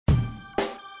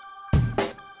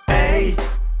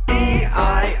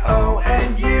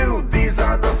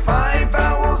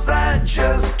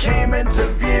just came into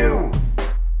view.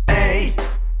 A,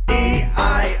 E,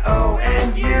 I, O,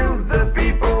 and U. The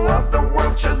people of the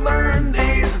world should learn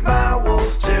these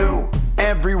vowels too.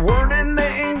 Every word in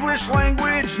the English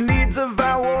language needs a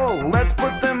vowel. Let's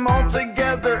put them all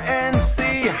together and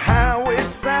see how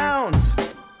it sounds.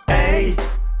 A,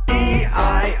 E,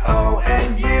 I, O,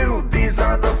 and U. These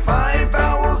are the 5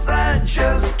 vowels that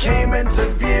just came into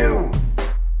view.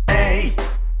 A,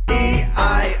 E,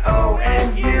 I, O,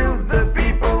 and U. The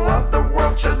people of the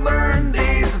world should learn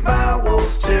these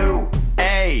vowels too.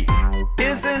 A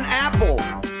is an apple,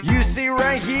 you see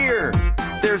right here.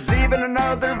 There's even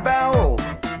another vowel,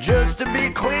 just to be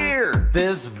clear.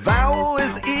 This vowel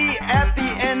is E at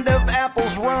the end of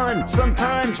apple's run.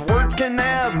 Sometimes words can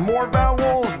have more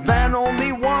vowels than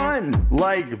only one.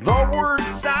 Like the word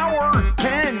sour.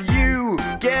 Can you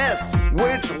guess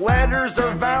which letters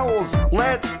are vowels?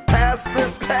 Let's pass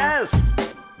this test.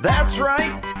 That's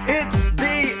right, it's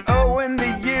the O and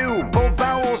the U. Both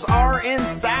vowels are in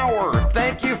sour.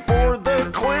 Thank you for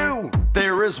the clue.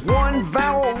 There is one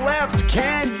vowel left,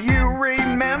 can you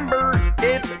remember?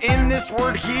 It's in this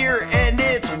word here, and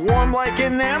it's warm like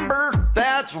an ember.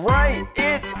 That's right,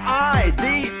 it's I,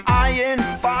 the I in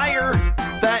fire.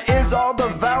 That is all the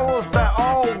vowels that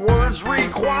all words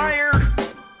require.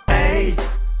 A,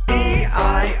 E,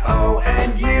 I, O,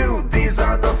 and U. These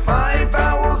are the 5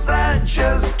 vowels that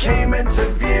just came into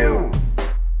view.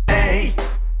 A,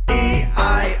 E,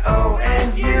 I, O,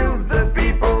 and U. The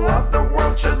people of the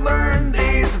world should learn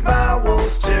these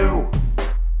vowels too.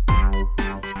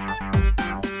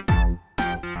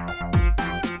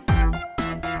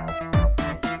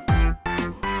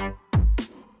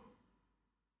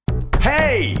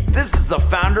 Hey, this is the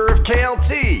founder of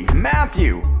KLT,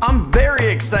 Matthew. I'm very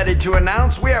excited to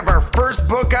announce we have our first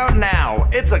book out now.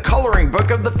 It's a coloring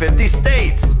book of the 50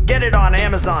 states. Get it on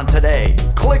Amazon today.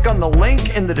 Click on the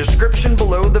link in the description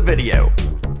below the video.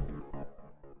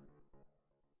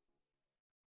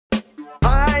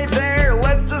 Hi there,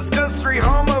 let's discuss 3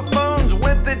 homophones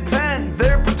with intent.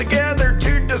 They're put together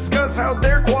to discuss how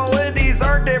their qualities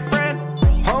are different.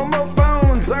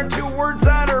 Homophones are 2 words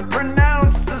that are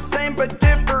pronounced the same but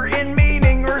differ in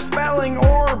meaning or spelling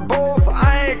or both,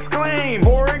 I exclaim.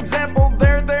 For example,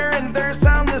 there and there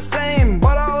sound the same,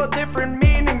 but all have different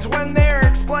meanings when they're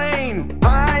explained.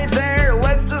 Hi there,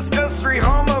 let's discuss 3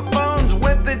 homophones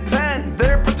with intent.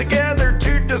 They're put together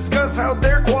to discuss how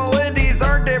their qualities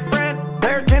are different.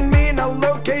 There can mean a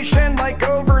location like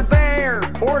over there,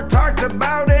 or talked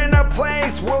about in a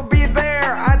place we'll be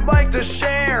there. I'd like to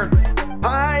share.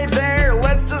 Hi there,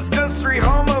 let's discuss 3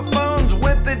 homophones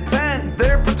with intent.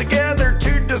 They're put together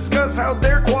to discuss how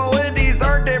their qualities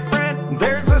are different.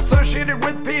 There's associated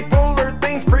with people or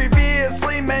things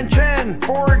previously mentioned.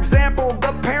 For example,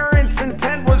 the parents'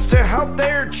 intent was to help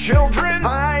their children.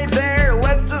 Hi there,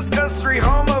 let's discuss 3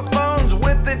 homophones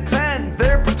with intent.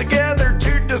 They're put together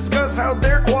to discuss how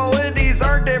their qualities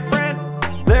are different.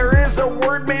 There is a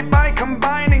word made by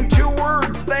combining 2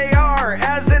 words. They are,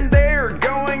 as in they're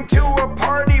going to a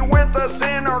party with us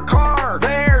in our car.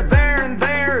 There, and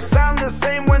there sound the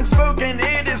same when spoken.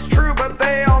 It is true, but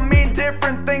they all mean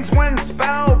different things when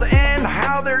spelled and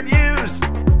how they're used.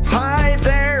 Hi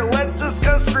there, let's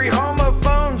discuss 3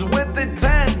 homophones with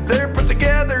intent. They're put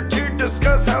together to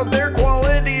discuss how their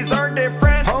qualities are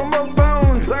different.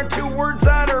 Homophones are 2 words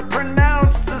that are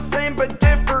pronounced the same but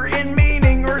differ in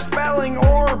meaning or spelling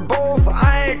or both,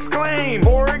 I exclaim.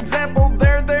 For example,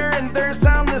 there and there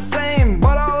sound the same,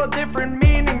 but all have different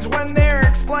meanings when they're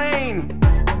explained.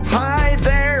 Hi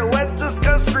there, let's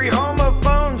discuss 3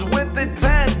 homophones with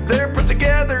intent. They're put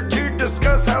together to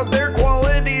discuss how their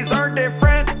qualities are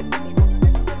different.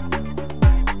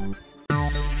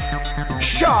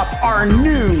 Shop our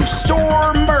new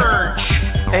store merch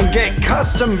and get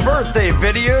custom birthday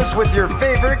videos with your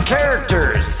favorite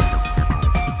characters.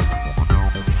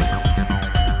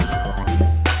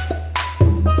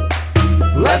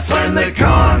 Let's learn the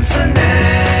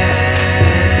consonants.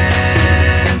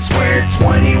 We're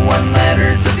 21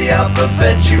 letters of the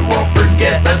alphabet you won't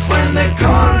forget. Let's learn the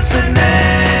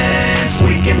consonants.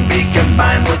 We can be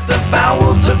combined with the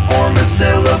vowel to form a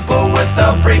syllable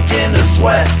without breaking a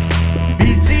sweat.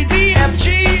 B, C, D, F,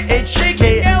 G, H, J,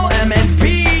 K, L, M, N,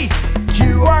 P,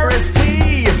 Q, R, S,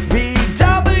 T, V,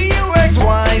 W, X,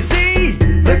 Y, Z.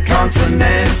 The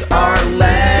consonants are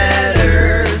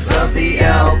letters of the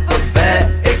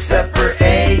alphabet, except for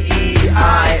A, E,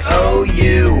 I, O,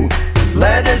 U.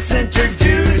 Let us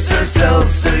introduce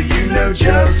ourselves so you know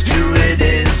just who it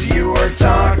is you are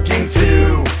talking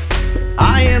to.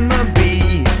 I am a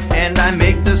bee, and I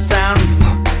make the sound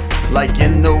like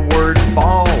in the word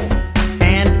ball,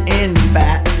 and in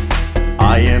bat,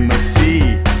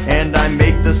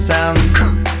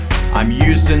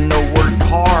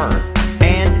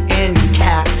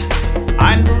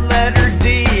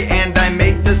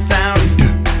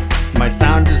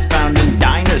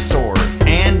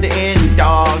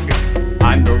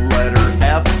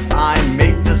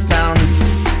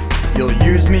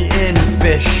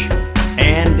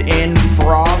 and in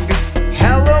frog.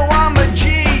 Hello, I'm a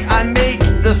G, I make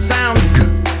the sound G,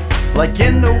 like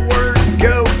in the word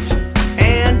goat.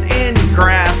 And in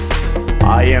grass,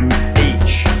 I am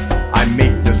H, I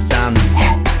make the sound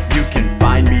H. You can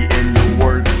find me in the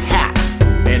words hat.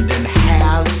 And in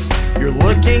has, you're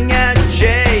looking at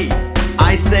J,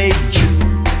 I say J.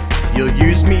 You'll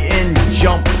use me in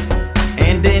jump.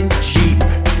 And in Jeep,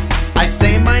 I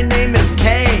say my name is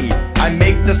K, I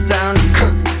make the sound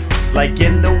K, like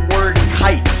in the word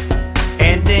kite.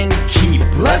 And in keep,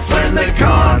 let's learn the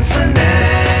consonants.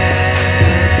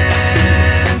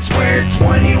 We're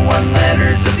 21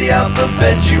 letters of the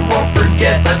alphabet you won't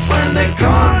forget. Let's learn the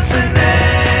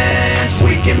consonants.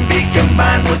 We can be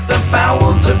combined with the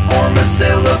vowel to form a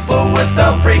syllable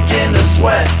without breaking a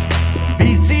sweat.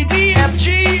 B, C, D, F,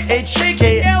 G, H, J,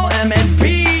 K, L, M, N,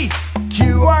 P,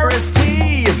 Q, R, S,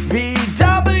 T, V,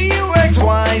 W, X,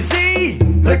 Y, Z.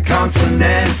 The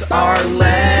consonants are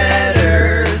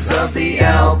letters of the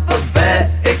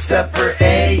alphabet, except for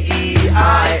A, E,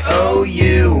 I, O,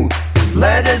 U.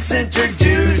 Let us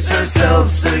introduce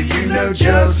ourselves so you know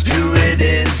just who it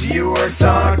is you are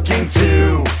talking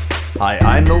to. Hi,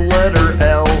 I'm the letter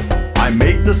L, I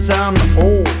make the sound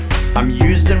O. I'm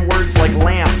used in words like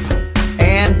lamp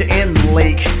and in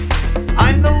lake.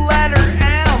 I'm the letter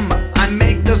M, I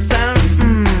make the sound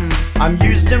I'm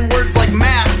used in words like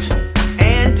mat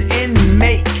and in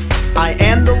make. I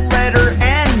am the letter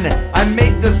N, I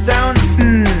make the sound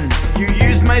You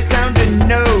use my sound in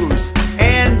nose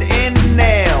and in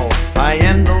nail. I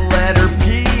am the letter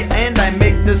P and I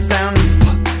make the sound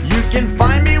P. You can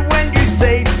find me when you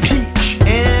say peach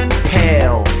and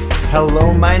pale.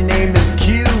 Hello, my name is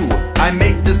Q, I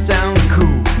make the sound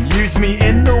cool. Use me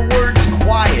in the words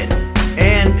quiet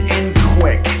and in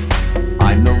quick.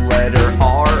 I'm the letter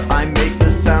R, I make the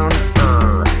sound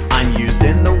I'm used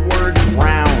in the words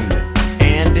round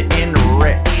and in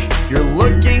rich. You're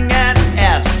looking at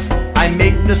S, I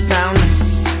make the sound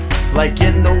S, like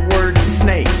in the word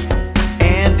snake.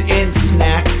 And in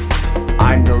snack,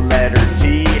 I'm the letter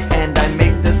T and I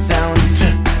make the sound T.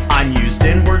 I'm used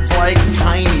in words like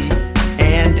tiny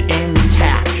and in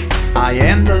tack. I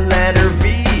am the letter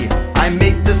V, I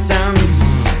make the sound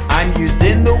V. I'm used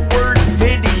in the word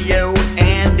video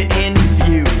and in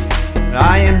view.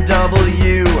 I am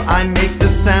W, I make the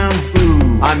sound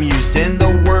boo. I'm used in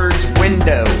the words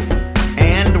window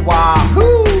and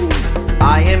wahoo.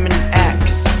 I am an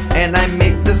X and I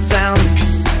make the sound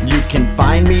X. You can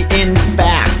find me in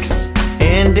facts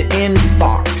and in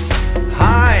fox.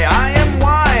 Hi, I am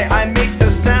Y, I make the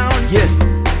sound Y.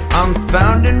 I'm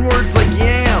found in words like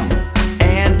yam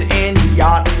and in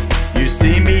yacht. You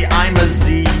see me, I'm a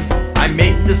Z, I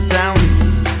make the sound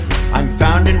Z. I'm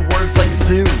found in words like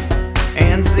zoo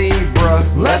and zebra.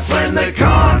 Let's learn the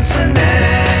consonants.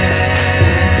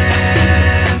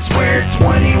 We're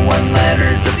 21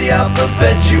 letters of the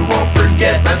alphabet you won't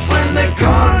forget. Let's learn the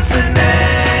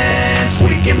consonants.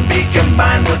 We can be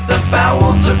combined with the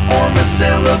vowel to form a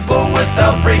syllable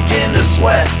without breaking a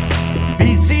sweat.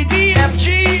 B, C, D, F,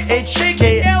 G, H, J,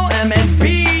 K, L, M, N,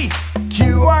 P,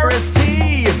 Q, R, S,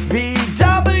 T, V,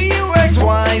 W, X,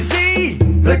 Y, Z.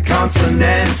 The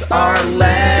consonants are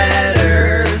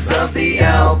letters of the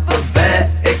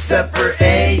alphabet, except for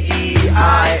A, E,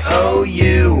 I, O,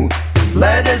 U.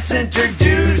 Let us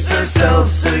introduce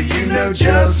ourselves so you know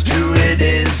just who it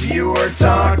is you are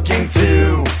talking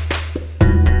to.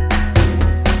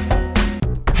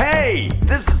 Hey,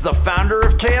 this is the founder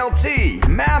of KLT,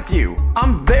 Matthew.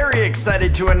 I'm very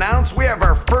excited to announce we have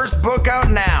our first book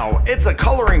out now. It's a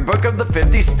coloring book of the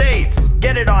 50 states.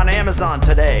 Get it on Amazon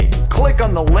today. Click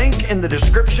on the link in the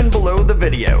description below the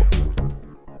video.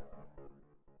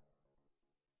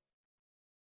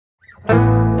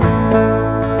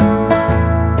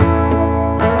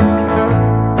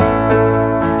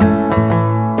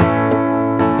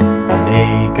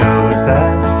 A goes a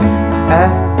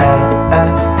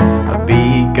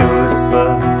B goes b,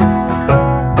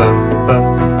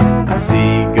 a C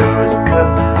goes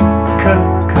k,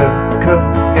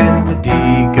 and the D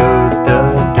goes da.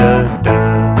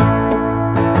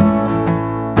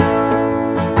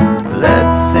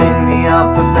 Let's sing the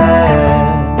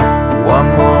alphabet one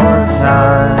more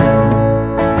time.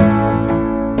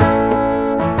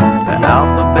 The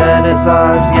alphabet is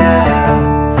ours,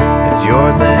 yeah, it's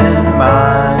yours and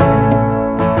mine.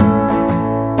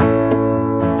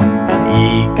 And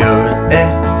E goes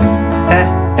and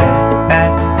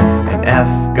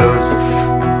F goes f.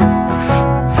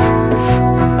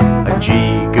 A G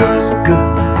goes g,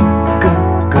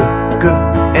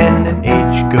 and an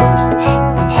H goes h.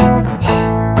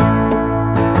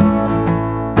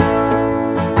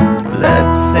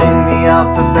 Let's sing the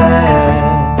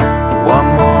alphabet one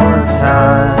more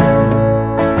time.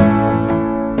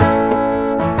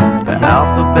 The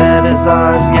alphabet is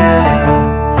ours,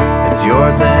 yeah, it's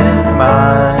yours and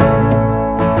mine.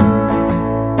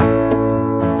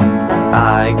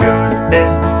 I goes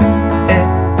eh, eh,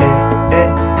 eh, eh.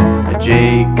 A J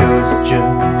goes j,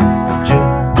 j,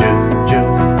 j, j.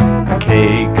 A K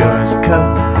goes k,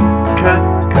 k,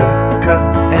 k, k.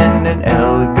 And an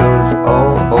L goes o,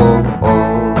 o, o.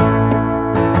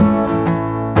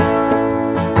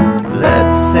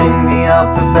 Let's sing the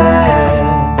alphabet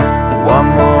one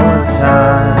more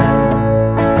time.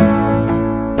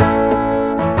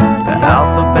 The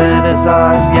alphabet is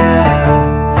ours,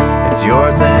 yeah, it's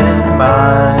yours and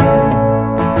mine.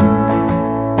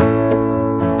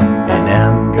 And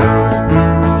M goes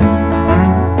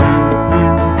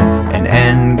and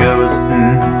N goes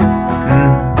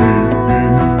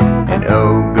and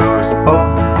O goes o,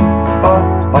 o,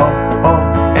 o, o.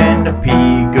 And a P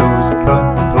goes p,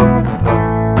 p, p.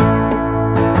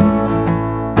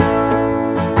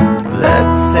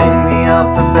 Let's sing the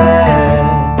alphabet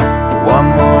one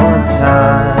more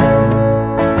time.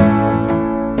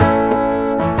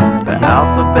 The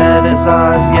alphabet is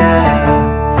ours,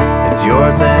 yeah, it's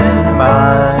yours and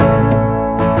mine.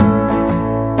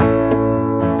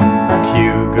 Q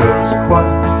goes qua,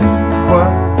 qua,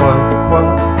 qua, qua.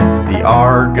 The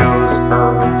R goes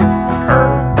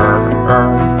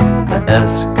The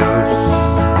S goes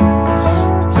s,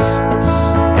 s, s.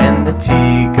 And the T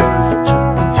goes t,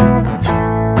 t, t.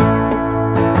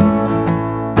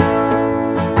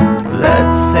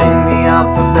 Let's sing the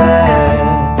alphabet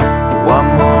one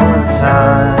more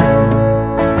time.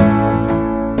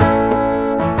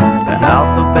 The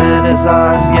alphabet is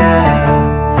ours,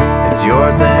 yeah, it's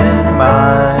yours and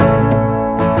mine.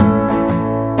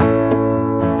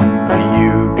 A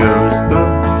U goes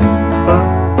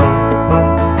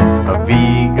a V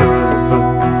goes v,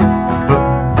 v,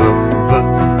 v, v.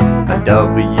 A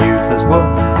W says w,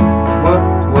 w,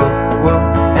 w, w.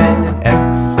 And an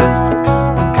X says x,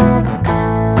 x, x.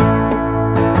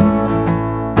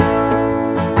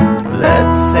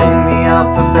 Let's sing the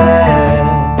alphabet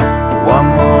one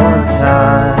more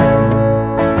time.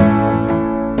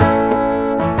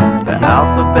 The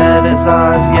alphabet is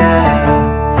ours,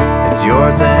 yeah, it's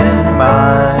yours and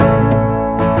mine.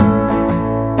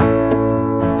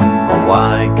 A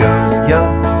Y goes yo,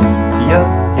 yo,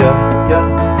 yo, yo.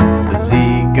 The Z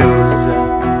goes z,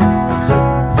 z,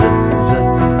 z, z.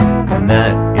 And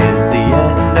that is the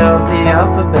end of the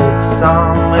alphabet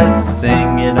song. Let's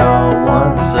sing it all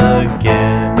once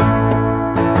again.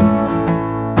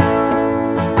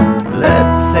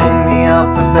 Let's sing the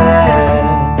alphabet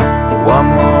one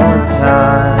more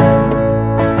time.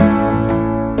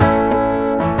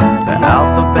 The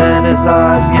alphabet is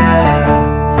ours,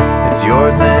 yeah, it's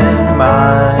yours and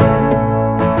mine.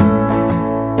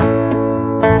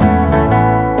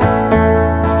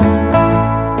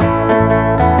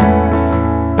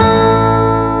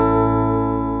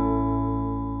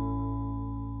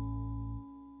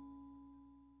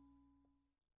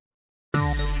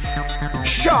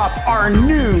 Shop our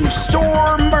new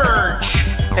store merch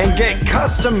and get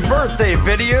custom birthday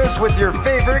videos with your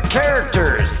favorite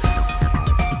characters.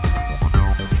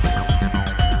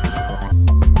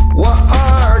 What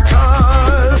are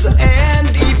cause and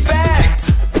effect?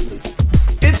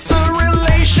 It's the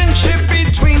relationship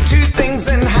between two things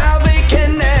and how they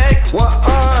connect. What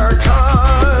are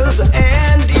cause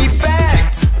and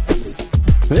effect?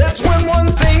 That's when one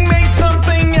thing makes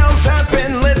something else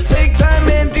happen. Let's take time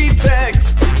and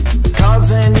detect.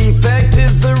 Cause and effect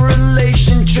is the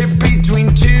relationship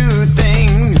between two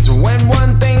things. When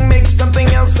one thing makes something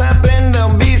else happen,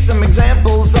 there'll be some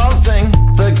examples I'll sing.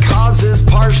 The cause is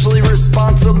partially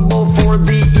responsible for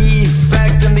the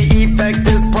effect, and the effect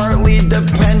is partly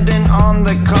dependent on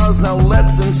the cause. Now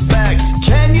let's inspect.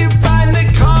 Can you find the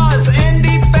cause and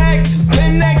effect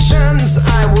connections?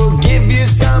 I will give you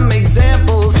some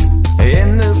examples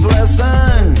in this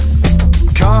lesson.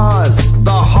 Cause,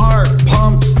 the heart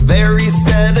pumps very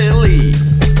steadily.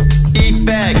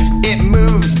 Effect, it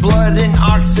moves blood and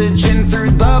oxygen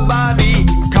through the body.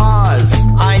 Cause,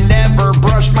 I never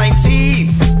brush my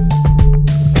teeth.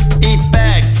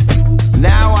 Effect,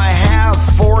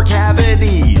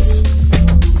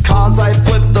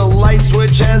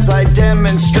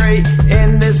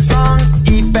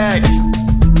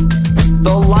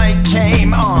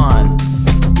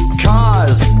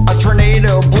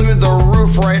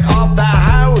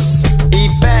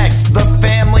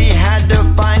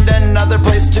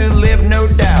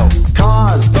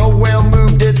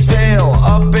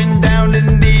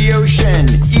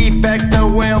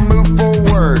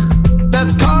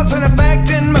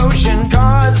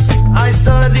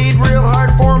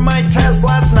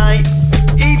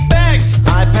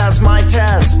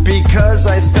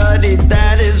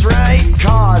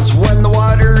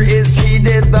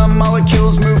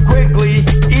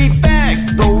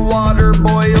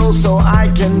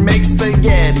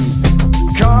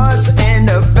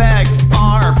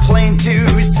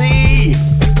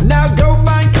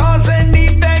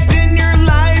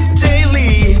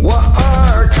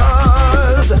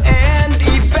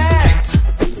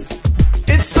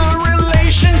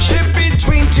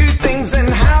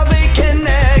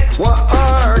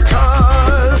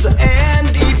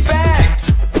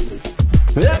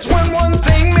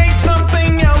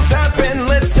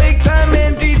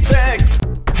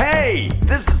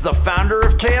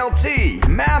 KLT,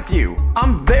 Matthew.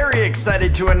 I'm very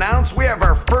excited to announce we have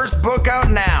our first book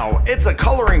out now. It's a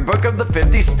coloring book of the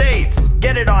 50 states.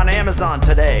 Get it on Amazon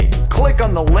today. Click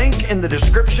on the link in the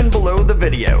description below the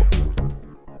video.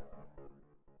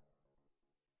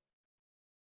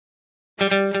 A,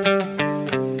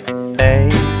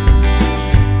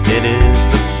 it is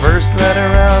the first letter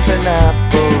of an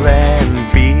apple,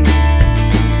 and B,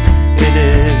 it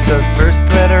is the first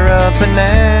letter of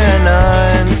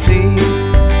banana, and C,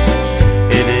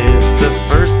 it is the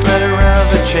first letter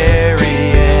of a cherry,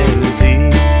 and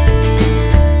D,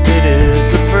 it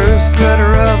is the first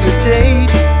letter of a date.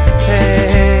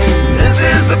 Hey, this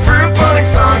is a fruit phonics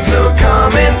song, so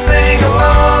come and sing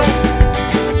along.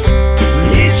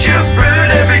 Eat your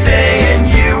fruit every day and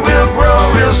you will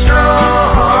grow real strong.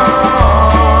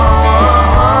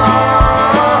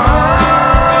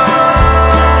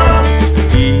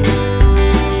 E,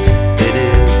 it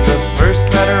is the first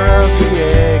letter of the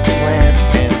eggplant,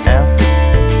 and F,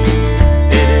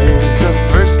 it is the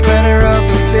first letter of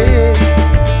the fig,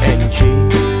 and G,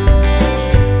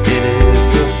 it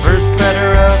is the first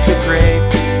letter of the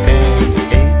grape, and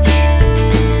H,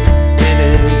 it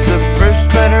is the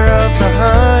first letter of the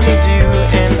honeydew,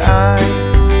 and I,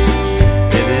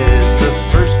 it is the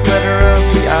first letter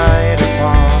of the ida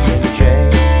palm, and J,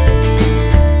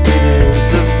 it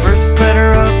is the first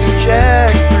letter of the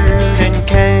jackfruit, and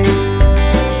K,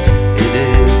 it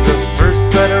is the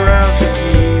first letter of the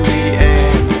kiwi,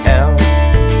 and L,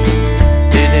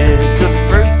 it is the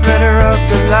first letter of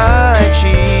the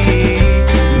lychee.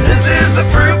 This is a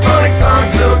fruit phonics song,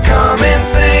 so come and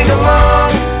sing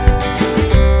along.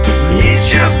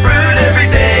 Eat your fruit every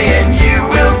day and you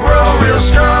will grow real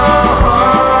strong.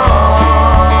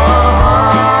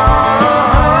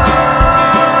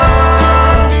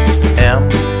 M,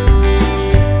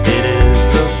 it is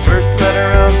the first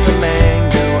letter of the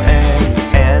mango,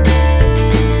 and N,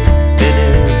 it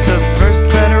is the first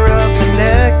letter of the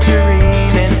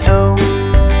nectarine, and O,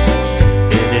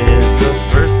 it is the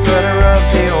first letter of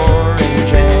the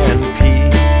orange, and P,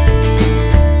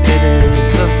 it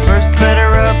is the first letter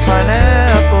of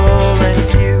pineapple, and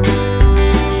Q,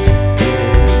 it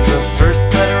is the first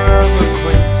letter of a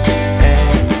quince,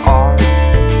 and R,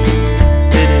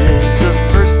 it is the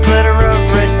first letter of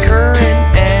red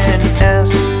currant, and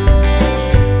S,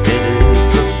 it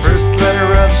is the first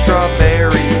letter of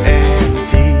strawberry, and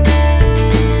T,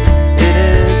 it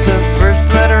is the first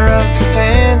letter of the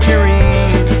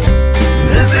tangerine.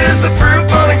 This is a fruit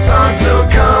phonics song, so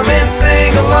come and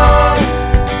sing along.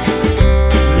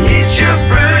 Eat your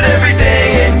fruit every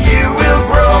day and you will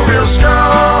grow real strong.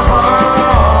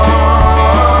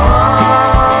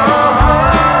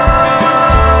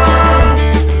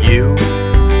 U,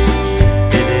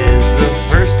 it is the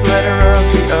first letter of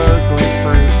the ugly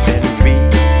fruit, and V,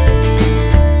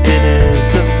 it is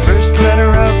the first letter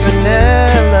of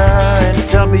vanilla, and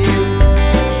W,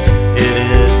 it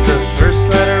is the first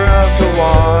letter of the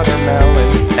watermelon.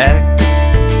 X,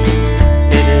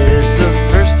 it is the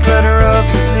first letter of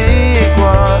the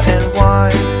zigua, and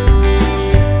Y,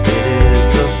 it is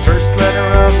the first letter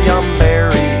of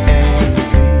yumberry, and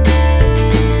Z,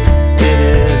 it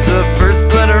is the first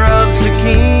letter of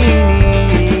zucchini.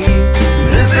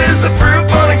 This is a fruit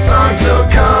phonics song, so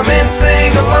come and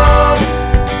sing along.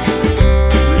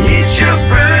 Eat your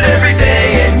fruit every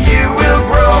day and you will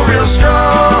grow real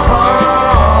strong.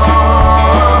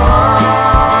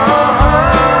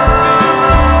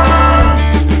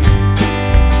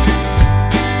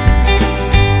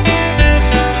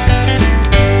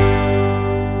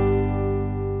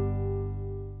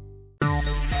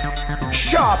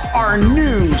 Shop our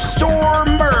new store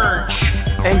merch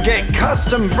and get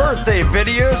custom birthday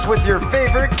videos with your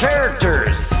favorite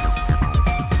characters.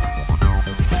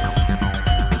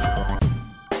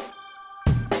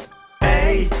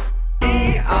 A,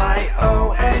 E, I,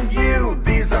 O, and U.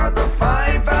 These are the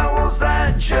 5 vowels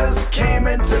that just came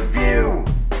into view.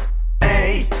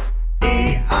 A,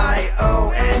 E, I,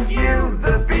 O, and U.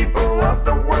 The people of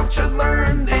the world should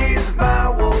learn these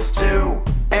vowels too.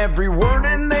 Every word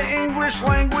in the English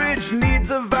language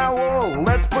needs a vowel.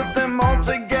 Let's put them all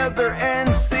together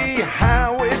and see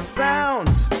how it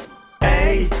sounds.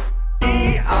 A,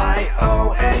 E, I,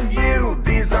 O, and U.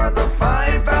 These are the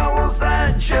 5 vowels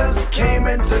that just came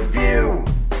into view.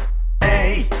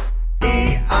 A,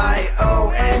 E, I,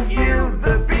 O, and U.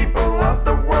 The people of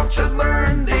the world should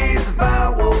learn these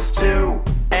vowels too.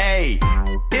 A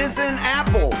is an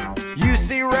apple, you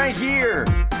see right here.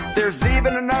 There's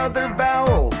even another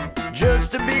vowel,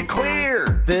 just to be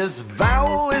clear. This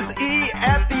vowel is E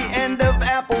at the end of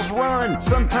apple's run.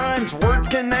 Sometimes words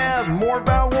can have more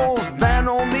vowels than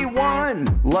only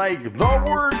one, like the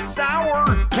word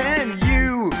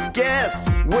guess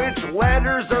which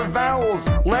letters are vowels.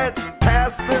 Let's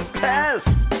pass this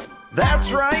test.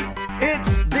 That's right,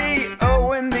 it's the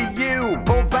O and the U.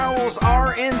 Both vowels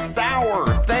are in sour.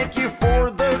 Thank you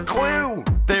for the clue.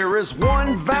 There is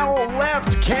one vowel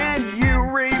left, can you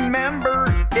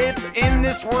remember? It's in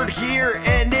this word here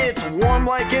and it's warm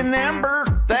like an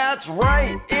ember. That's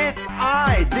right, it's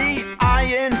I, the I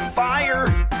in fire.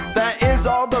 That is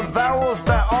all the vowels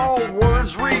that all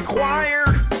words require.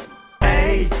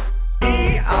 A,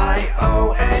 E, I,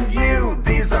 O, and U.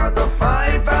 These are the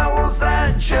 5 vowels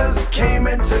that just came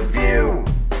into view.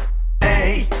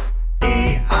 A,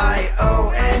 E, I,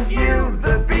 O, and U.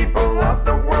 The people of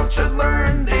the world should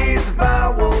learn these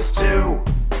vowels too.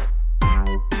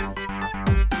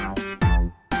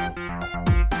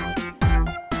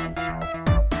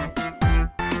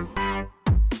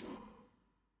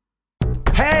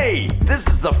 Hey, this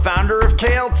is the founder of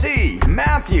KLT,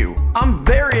 Matthew. I'm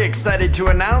very excited to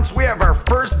announce we have our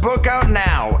first book out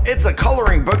now. It's a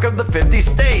coloring book of the 50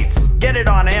 states. Get it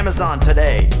on Amazon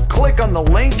today. Click on the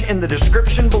link in the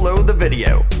description below the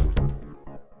video.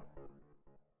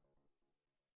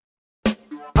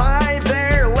 Hi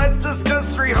there, let's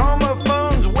discuss 3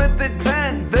 homophones with the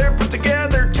 10. They're put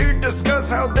together to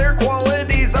discuss how their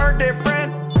qualities are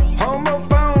different.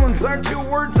 Homophones are 2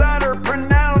 words that are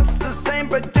pronounced the same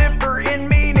but differ in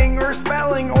meaning or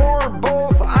spelling or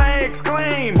both, I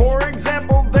exclaim. For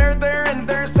example, there and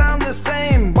there sound the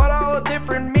same, but all have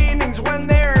different meanings when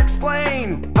they're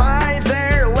explained. Hi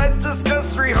there, let's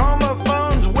discuss 3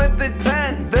 homophones with the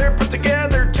 10. They're put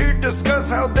together to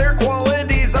discuss how their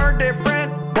qualities are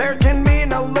different. There can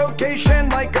mean a location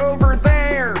like over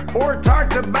there, or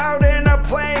talked about in a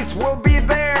place. We'll be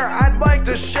there, I'd like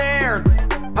to share.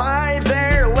 Hi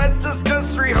there, let's discuss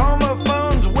 3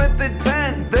 homophones with the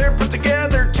 10. They're put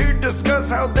together to discuss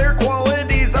how their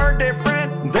qualities are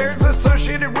different. There's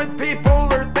associated with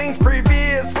people or things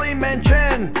previously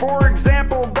mentioned. For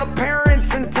example, the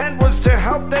parents' intent was to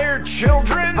help their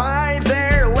children. Hi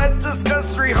there, let's discuss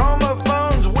 3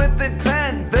 homophones with the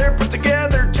 10. They're put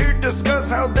together to discuss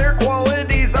how their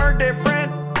qualities are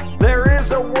different. There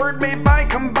is a word made by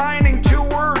combining 2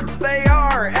 words. They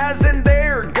are, as in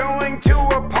they're going to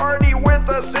a party with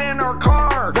us in our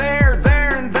car. There,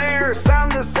 and there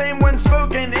sound the same when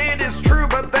spoken, it is true,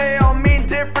 but they all mean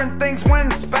different things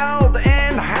when spelled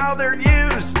and how they're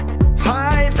used.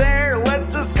 Hi there, let's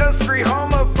discuss 3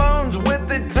 homophones with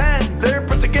the 10. They're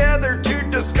put together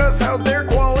to discuss how their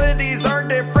qualities are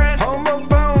different.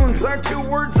 Homophones are 2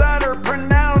 words that are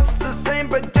pronounced the same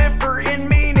but differ in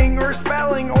meaning or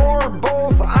spelling or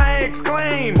both, I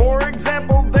exclaim. For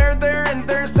example, there and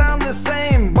there sound the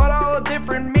same, but all have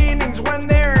different meanings when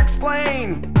they're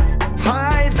explained.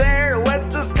 Hi there,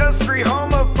 let's discuss 3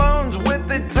 homophones with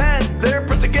the 10. They're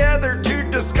put together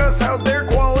to discuss how their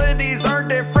qualities are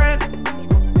different.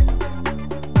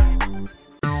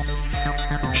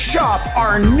 Shop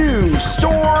our new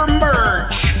store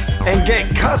merch and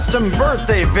get custom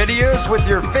birthday videos with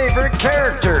your favorite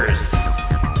characters.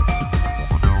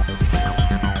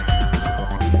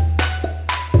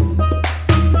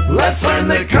 Let's learn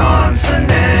the consonants.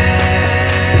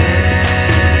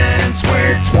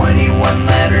 We're 21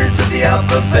 letters of the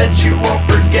alphabet you won't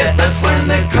forget. Let's learn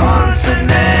the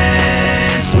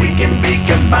consonants. We can be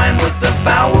combined with the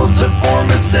vowel to form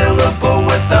a syllable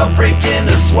without breaking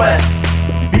a sweat.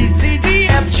 B, C, D,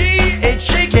 F, G, H,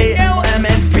 J, K, L, M,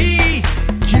 N, P,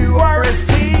 Q, R, S,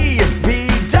 T, V,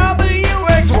 W,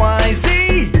 X, Y,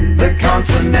 Z. The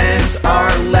consonants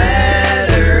are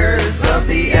letters of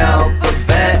the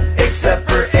alphabet, except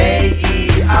for A,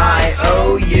 E, I,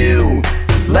 O, U.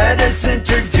 Let us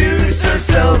introduce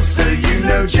ourselves so you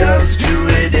know just who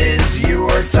it is you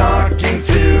are talking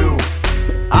to.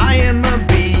 I am a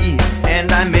B,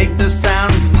 and I make the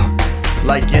sound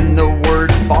like in the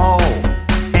word ball,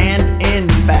 and in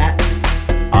bat.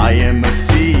 I am a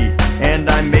C, and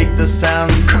I make the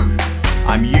sound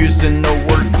I'm using the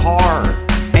word car,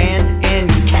 and in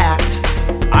cat.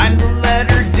 I'm the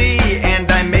letter D,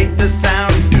 and I make the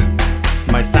sound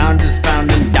my sound is found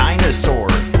in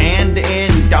dinosaur, and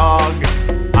in dog.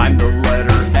 I'm the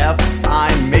letter F,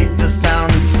 I make the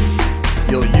sound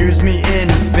you'll use me in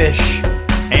fish,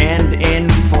 and in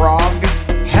frog.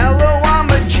 Hello, I'm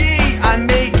a G, I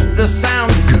make the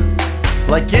sound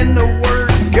like in the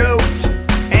word goat,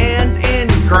 and in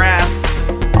grass.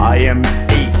 I am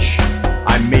H,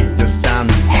 I make the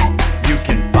sound you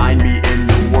can find me in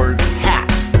the words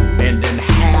hat, and in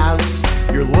has.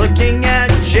 You're looking at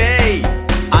J,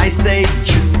 I say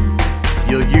J.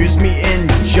 You'll use me in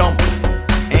jump,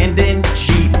 and in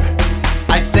jeep.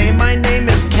 I say my name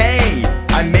is K,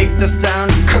 I make the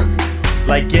sound K,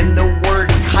 like in the word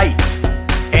kite,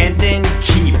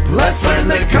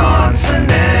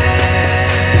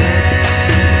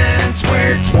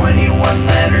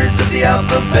 of the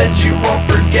alphabet you won't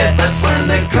forget. Let's learn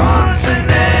the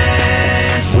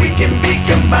consonants. We can be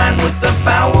combined with the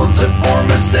vowel to form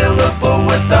a syllable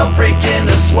without breaking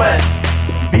a sweat.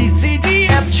 B, C, D,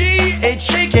 F, G, H,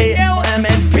 J, K, L, M,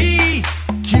 N, P,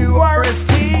 Q, R, S,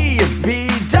 T, V,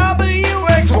 W,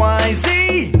 X, Y,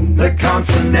 Z. The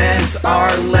consonants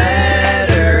are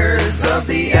letters of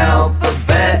the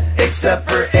alphabet, except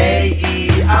for A, E,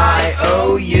 I,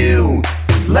 O, U.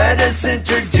 Let us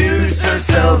introduce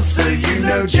ourselves so you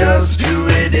know just who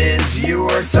it is you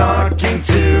are talking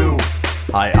to.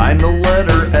 Hi, I'm the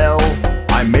letter L.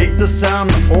 I make the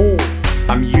sound O.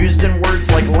 I'm used in words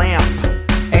like lamp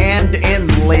and in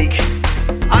lake.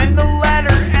 I'm the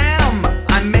letter M.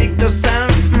 I make the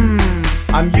sound M.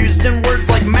 I'm used in words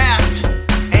like mat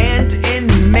and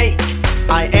in make.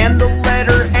 I am the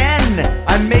letter N.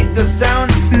 I make the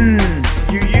sound N.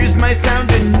 You use my sound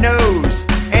in nose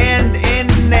and in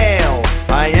nail.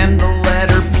 I am the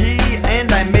letter P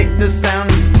and I make the sound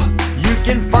P. You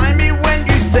can find me when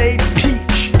you say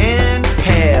peach and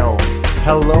pale.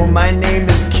 Hello, my name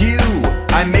is Q.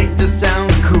 I make the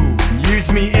sound Q.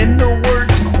 Use me in the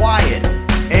words quiet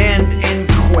and in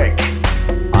quick.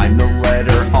 I'm the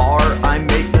letter R. I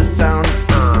make the sound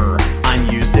I'm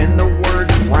used in the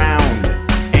words round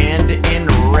and in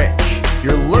rich.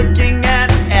 You're looking at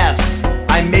S.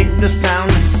 I make the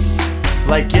sound S,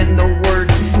 like in the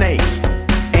word snake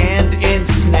and in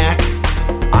snack.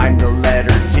 I'm the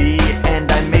letter T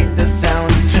and I make the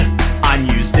sound T. I'm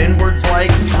used in words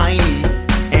like tiny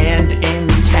and in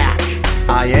tack.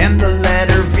 I am the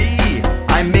letter V.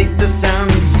 I make the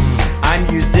sound V. I'm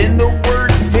used in the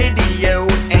word video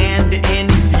and in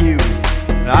view.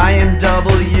 I am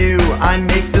W. I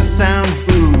make the sound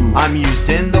oo. I'm used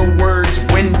in the words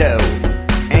window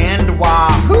and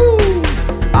wahoo.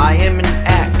 I am an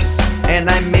X and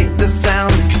I make the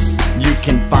sound X. You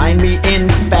can find me in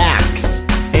fax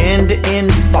and in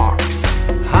fox.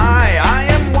 Hi, I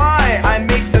am Y. I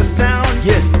make the sound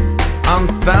Y. I'm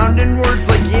found in words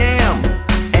like yam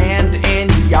and in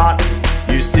yacht.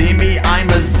 You see me, I'm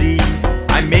a Z.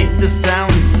 I make the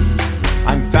sound Z.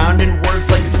 I'm found in words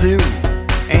like zoo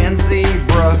and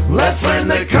zebra. Let's learn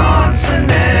the consonants.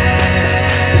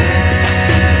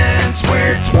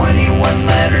 We're 21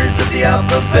 letters of the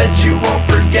alphabet you won't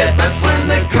forget. Let's learn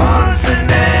the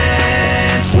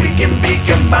consonants. We can be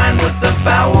combined with the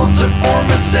vowel to form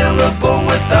a syllable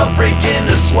without breaking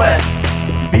a sweat.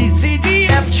 B, C, D,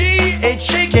 F, G, H,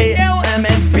 J, K, L, M,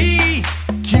 N, P,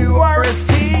 Q, R, S,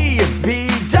 T, V,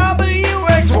 W,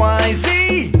 X, Y,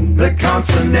 Z. The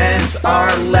consonants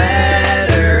are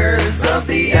letters of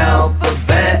the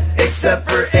alphabet, except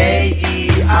for A, E,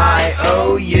 I,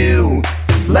 O, U.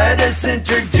 Let us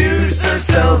introduce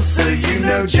ourselves so you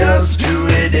know just who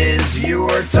it is you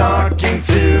are talking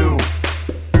to.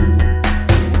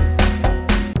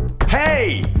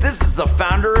 Hey, this is the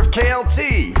founder of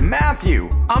KLT, Matthew.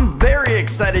 I'm very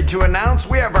excited to announce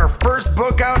we have our first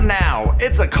book out now.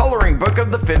 It's a coloring book of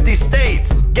the 50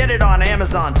 states. Get it on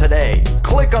Amazon today.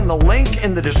 Click on the link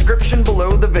in the description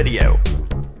below the video.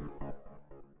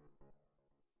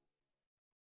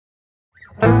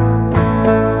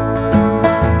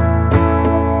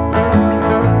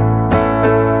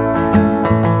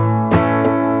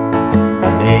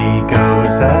 An A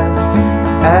goes A,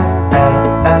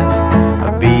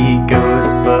 a B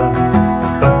goes B,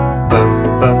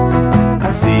 a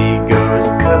C goes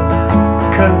K,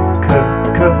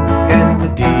 and a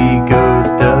D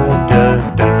goes D.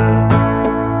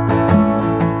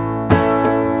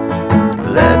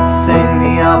 Let's sing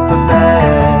the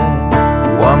alphabet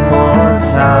one more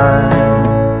time.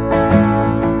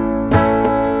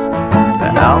 The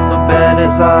alphabet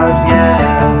is ours,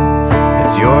 yeah,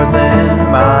 it's yours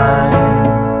and mine.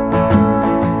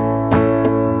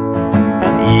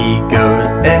 An E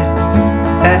goes eh,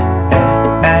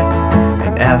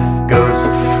 and F goes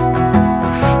f.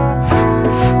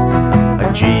 A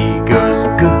G goes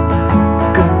g,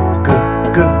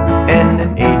 and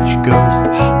an H goes h.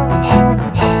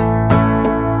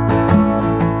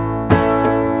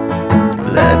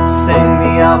 Let's sing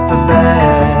the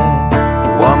alphabet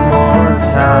one more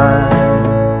time.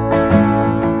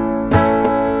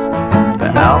 The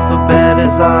alphabet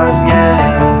is ours,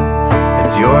 yeah,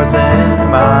 it's yours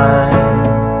and mine.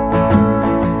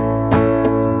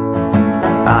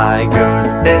 I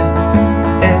goes eh.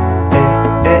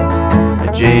 A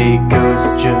J goes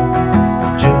J.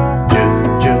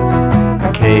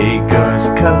 A K goes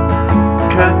K,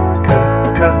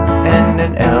 and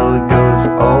an L goes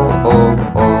O.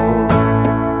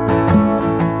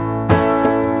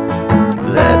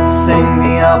 Let's sing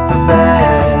the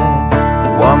alphabet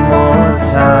one more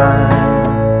time.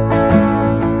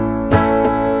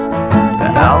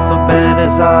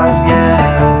 is ours,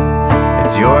 yeah.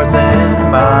 It's yours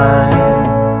and mine.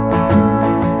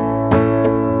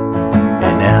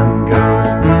 And M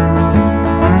goes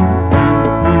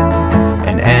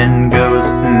and N goes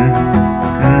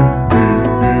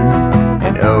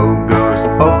and O goes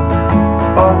oh,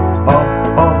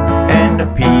 and a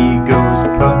P goes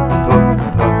p.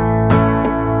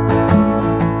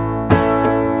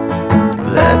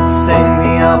 Let's sing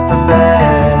the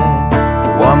alphabet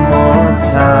one more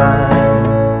time.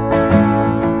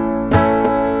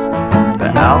 The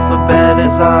alphabet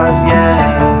is ours,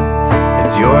 yeah.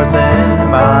 It's yours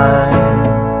and mine.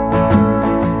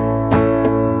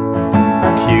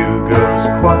 Q goes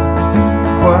qua,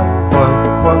 qua, qua,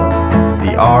 qua.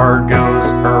 The R goes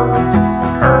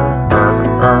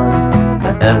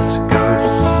The S goes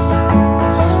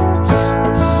s.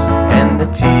 And the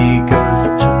T goes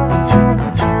t.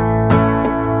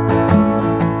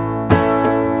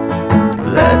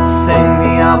 Let's sing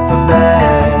the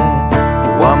alphabet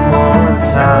one more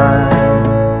time.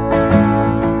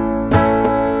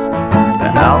 The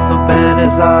alphabet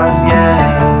is ours,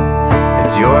 yeah.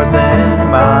 It's yours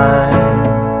and mine.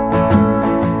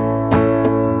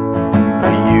 A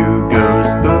U goes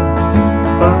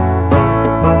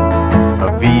a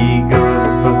V goes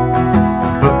v.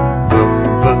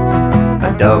 A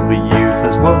W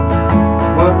says what,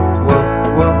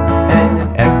 and an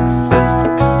X says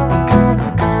x.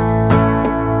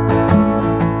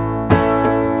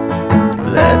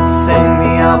 Let's sing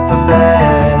the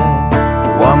alphabet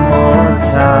one more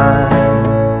time.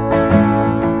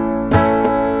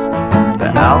 The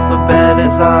alphabet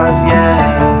is ours,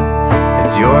 yeah.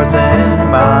 It's yours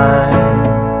and mine.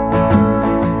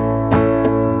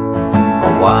 A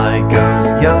Y goes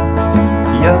ya,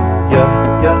 ya, ya,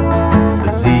 ya. The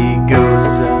Z goes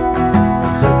z,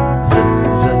 z, z,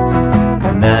 z.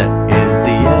 And that is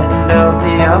the end of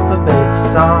the alphabet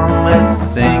song. Let's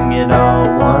sing it all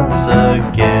once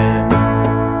again.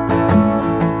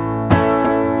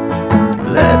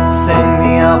 Let's sing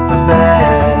the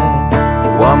alphabet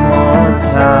one more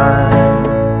time.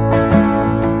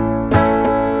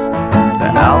 The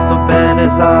alphabet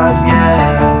is ours,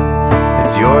 yeah.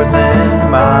 It's yours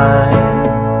and mine.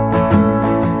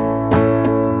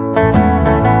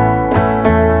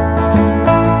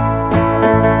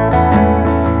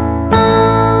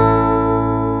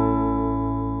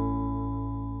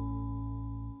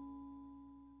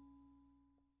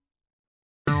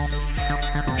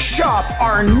 Shop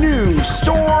our new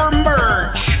store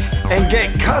merch and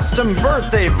get custom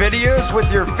birthday videos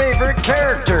with your favorite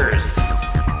characters.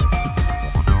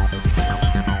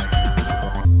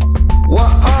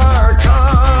 What are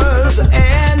cause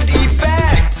and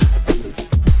effect?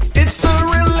 It's the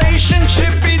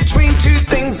relationship between two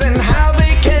things and how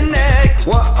they connect.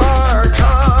 What are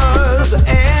cause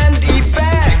and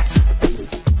effect?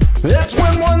 That's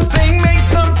when one thing makes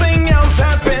something else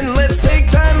happen. Let's take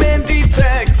time and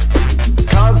detect.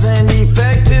 Cause and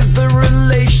effect is the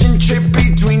relationship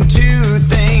between two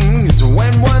things.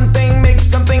 When one thing makes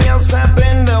something else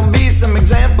happen, there'll be some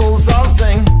examples I'll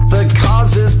sing. The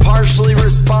cause is partially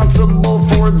responsible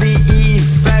for the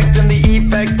effect, and the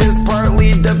effect is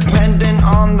partly dependent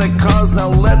on the cause. Now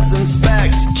let's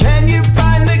inspect. Can you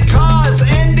find the cause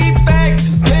and effect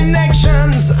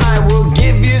connections? I will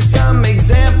give you some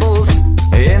examples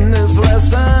in this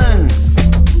lesson.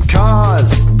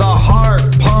 Cause, the heart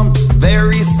pumps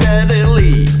very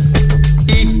steadily.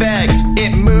 Effect,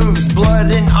 it moves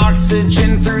blood and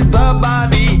oxygen through the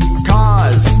body.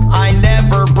 Cause, I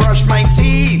never brush my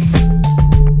teeth.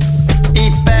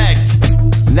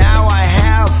 Effect, now I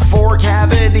have 4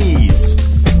 cavities.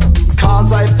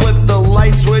 Cause, I flip the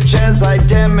light switch as I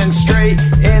demonstrate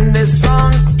in this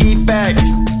song. Effect,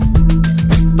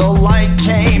 the light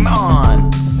came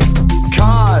on.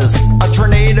 Cause, a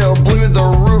tornado blew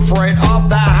the roof right off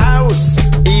the house.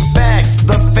 Effect,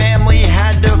 the family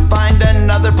had to find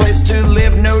another place to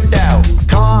live, no doubt.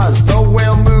 Cause, the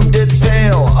whale moved its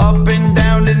tail up and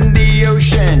down in the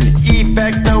ocean.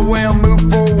 Effect, the whale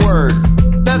moved forward.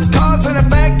 That's cause and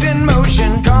effect in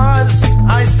motion. Cause,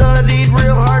 I studied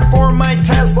real hard for my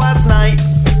test last night.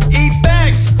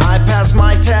 Effect,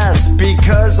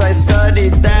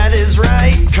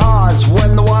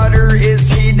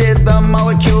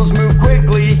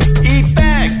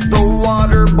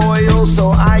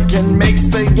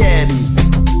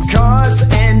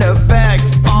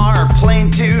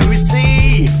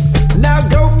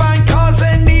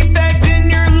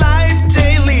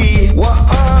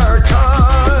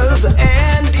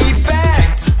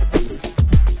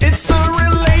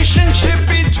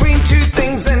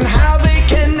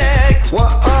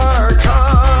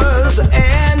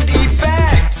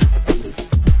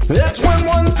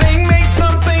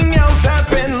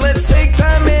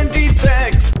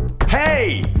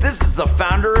 the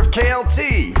founder of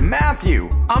KLT, Matthew.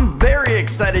 I'm very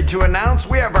excited to announce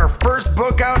we have our first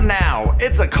book out now.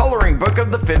 It's a coloring book of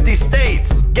the 50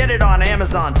 states. Get it on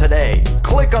Amazon today.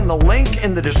 Click on the link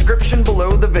in the description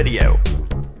below the video.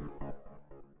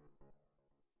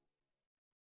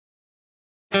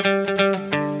 A,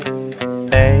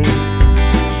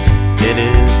 it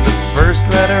is the first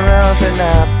letter of an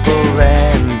apple,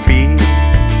 and B,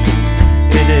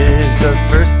 it is the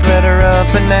first letter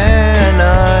of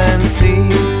banana, and C,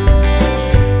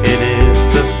 it is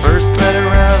the first letter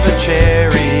of a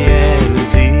cherry,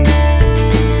 and D,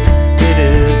 it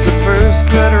is the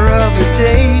first letter of a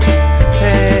date.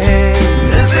 Hey,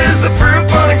 This is a fruit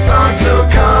phonics song, so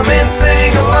come and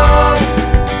sing along.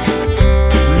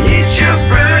 Eat your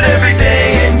fruit every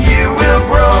day and you will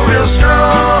grow real strong.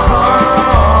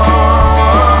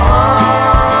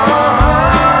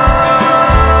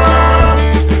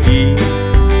 E,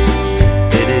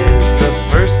 it is the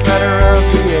first letter of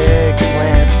the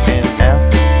eggplant, and F,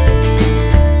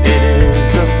 it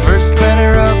is the first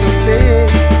letter of the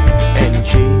fig, and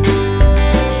G,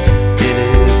 it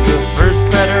is the first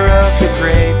letter of the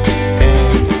grape,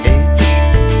 and H,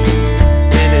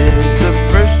 it is the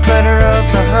first letter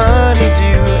of the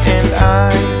honeydew, and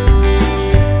I,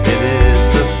 it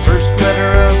is the first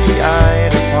letter of the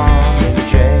ida palm, and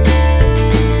J,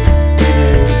 it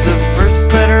is the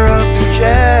first letter of the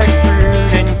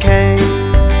jackfruit, and K,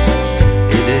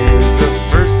 it is the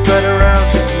first letter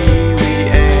of the kiwi,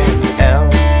 and L,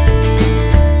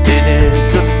 it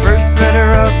is the first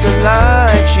letter of the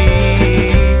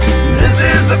lychee. This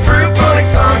is a fruit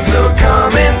phonics song, so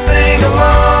come and sing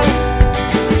along.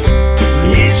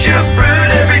 Eat your fruit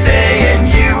every day and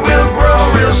you will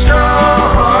grow real strong.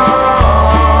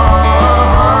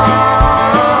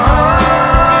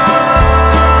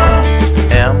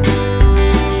 M,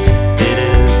 it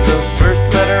is the first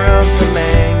letter of the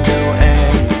mango,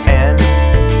 and N,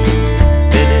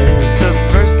 it is the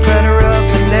first letter of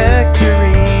the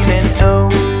nectarine, and O,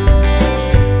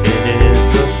 it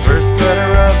is the first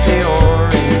letter of the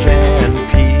orange, and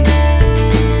P,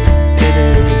 it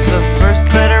is the first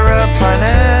letter of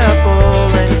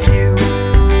pineapple, and Q,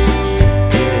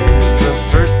 it is the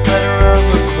first letter of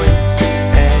a quince,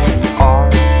 and R,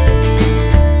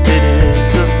 it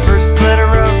is the first letter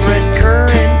of red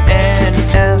currant, and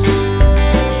S,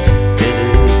 it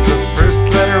is the first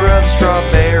letter of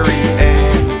strawberry,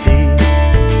 and T,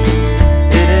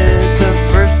 it is the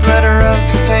first letter of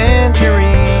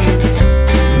tangerine.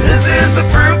 This is a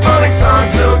fruit phonics song,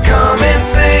 so come and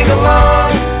sing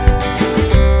along.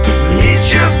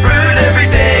 Eat your fruit every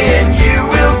day and you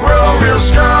will grow real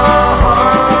strong.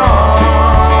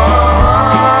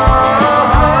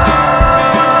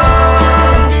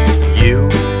 U,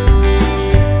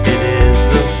 it is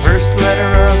the first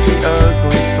letter of the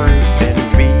ugly fruit, and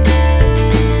V,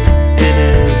 it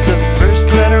is the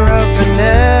first letter of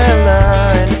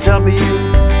vanilla, and W,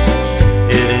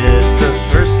 it is the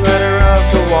first letter of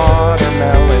the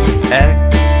watermelon.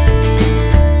 X,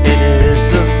 it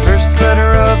is the first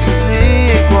letter of the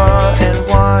zigua, and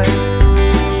Y,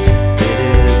 it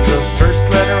is the first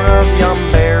letter of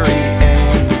yumberry,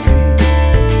 and Z,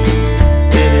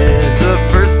 it is the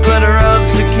first letter of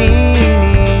zucchini.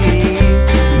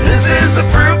 This is a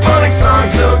fruit phonics song,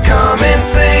 so come and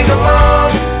sing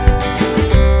along.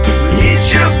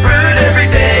 Eat your fruit every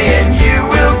day and you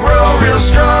will grow real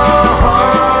strong.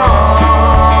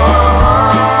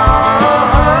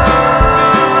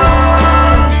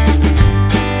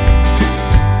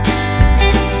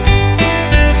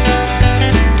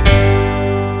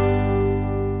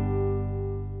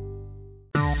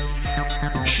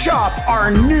 Shop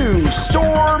our new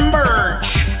store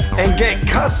merch and get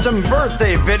custom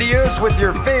birthday videos with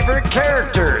your favorite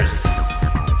characters.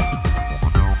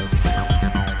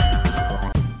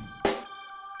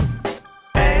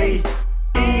 A,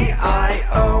 E, I,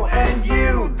 O, and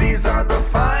U. These are the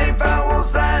 5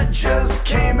 vowels that just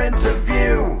came into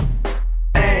view.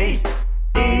 A,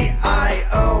 E, I,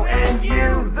 O, and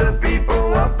U. The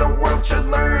people of the world should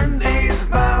learn these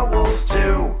vowels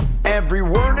too. Every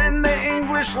word in the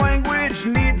English language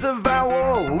needs a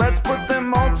vowel. Let's put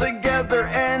them all together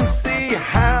and see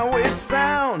how it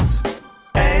sounds.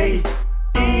 A,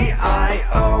 E, I,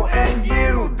 O, and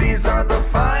U. These are the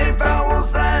 5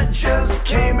 vowels that just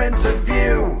came into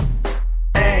view.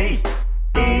 A,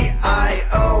 E, I,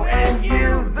 O, and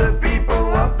U. The people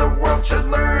of the world should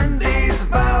learn these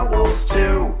vowels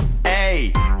too.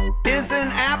 A is an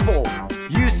apple,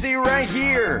 you see right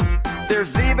here.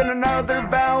 There's even another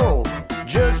vowel,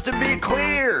 just to be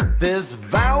clear. This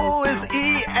vowel is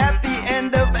E at the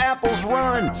end of apple's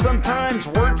run. Sometimes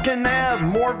words can have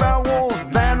more vowels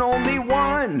than only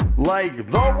one, like like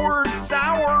the word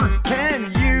sour. Can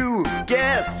you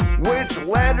guess which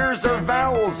letters are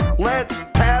vowels? Let's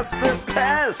pass this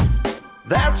test.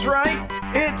 That's right,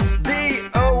 it's the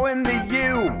O and the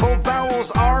U. Both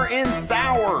vowels are in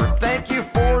sour. Thank you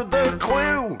for the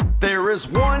clue. There is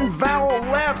one vowel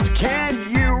left, can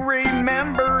you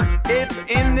remember? It's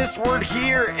in this word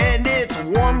here, and it's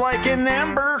warm like an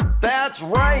ember. That's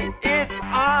right, it's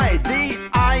I,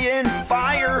 the I in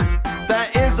fire.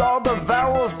 That is all the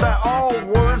vowels that all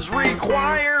words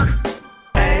require.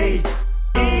 A,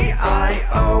 E, I,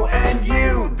 O, and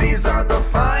U. These are the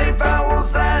 5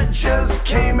 vowels that just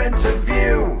came into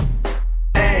view.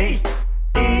 A,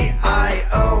 E, I,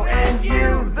 O, and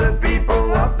U. The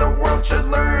people of the world should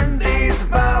learn these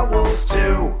vowels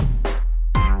too.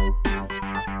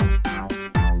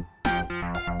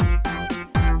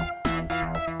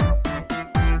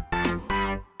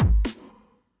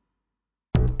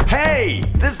 Hey,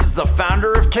 this is the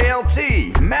founder of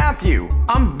KLT, Matthew.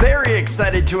 I'm very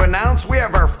excited to announce we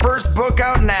have our first book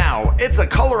out now. It's a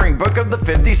coloring book of the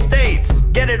 50 states.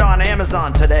 Get it on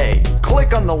Amazon today.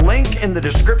 Click on the link in the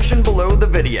description below the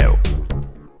video.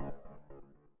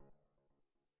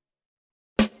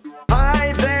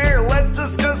 Hi there, let's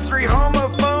discuss 3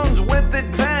 homophones with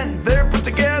intent. They're put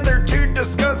together to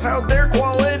discuss how their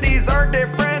qualities are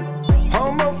different.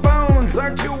 Homophones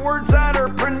are 2 words that are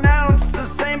pronounced the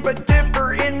same but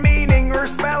differ in meaning or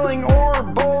spelling or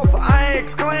both, I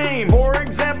exclaim. For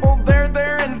example,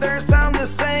 there and there sound the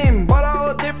same, but all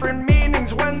have different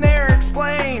meanings when they're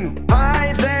explained.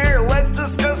 Hi there, let's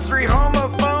discuss 3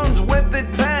 homophones with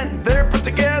intent. They're put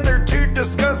together to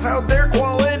discuss how their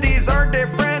qualities are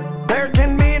different. There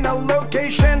can mean a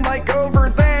location like over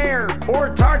there,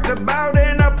 or talked about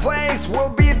in a place. We'll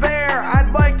be there,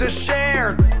 I'd like to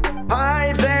share.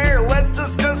 Hi there, let's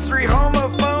discuss 3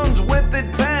 homophones with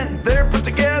intent. They're put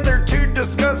together to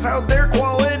discuss how their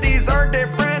qualities are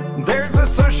different. There's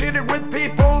associated with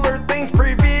people or things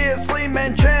previously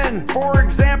mentioned. For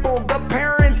example, the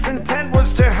parents' intent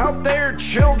was to help their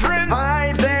children.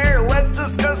 Hi there, let's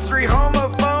discuss 3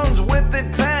 homophones with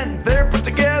intent. They're put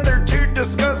together to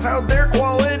discuss how their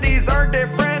qualities are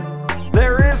different.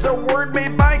 There is a word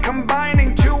made by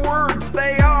combining 2 words.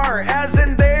 They are, as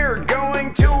in they're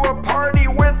going to a party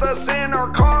with us in our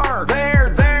car.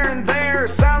 There, and there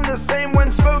sound the same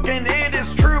when spoken. It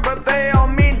is true, but they all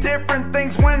mean different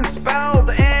things when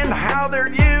spelled and how they're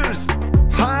used.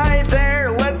 Hi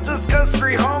there, let's discuss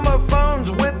 3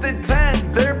 homophones with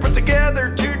intent. They're put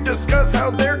together to discuss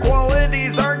how their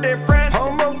qualities are different.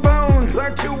 Homophones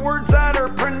are 2 words that are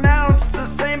pronounced the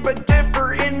same but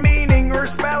differ in meaning or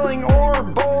spelling or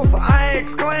both, I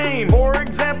exclaim. For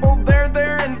example,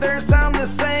 there and there sound the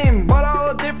same, but all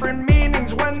have different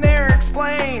meanings when they're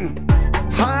explained.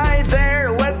 Hi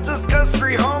there, let's discuss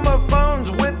 3 homophones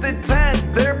with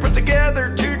intent. They're put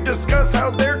together to discuss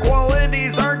how their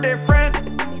qualities are different.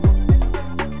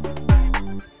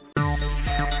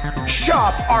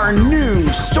 Shop our new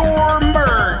store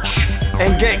merch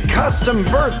and get custom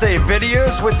birthday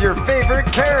videos with your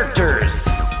favorite characters.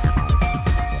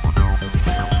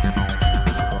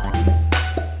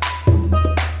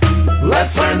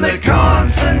 Let's learn the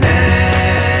consonants.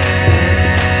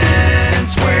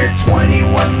 We're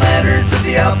 21 letters of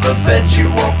the alphabet you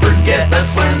won't forget.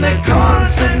 Let's learn the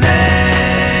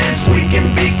consonants. We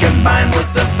can be combined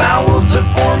with the vowel to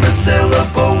form a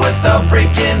syllable without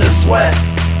breaking a sweat.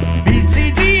 B,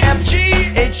 C, D, F, G,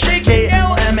 H, J, K,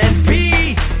 L, M, N,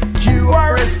 P, Q,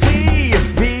 R, S, T,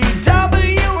 V,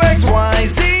 W, X, Y,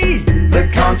 Z. The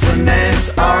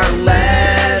consonants are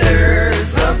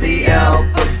letters of the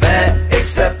alphabet,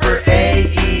 except for A,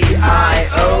 E, I,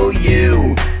 O,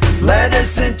 U. Let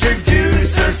us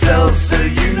introduce ourselves so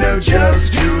you know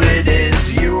just who it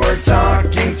is you are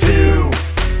talking to.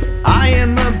 I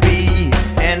am a B,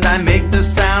 and I make the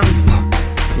sound P,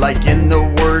 like in the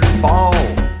word ball.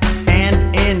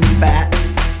 And in bat,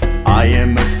 I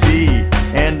am a C,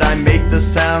 and I make the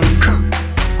sound K.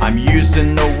 I'm used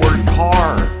in the word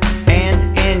car.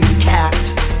 And in cat,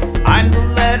 I'm the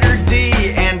letter D,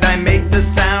 and I make the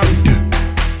sound D.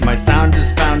 My sound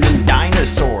is found in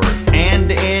dinosaur.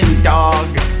 And in dog,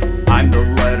 I'm the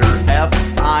letter F.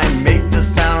 I make the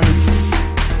sound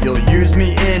F. You'll use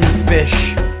me in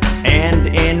fish and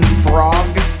in frog.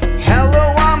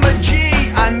 Hello, I'm a G.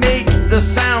 I make the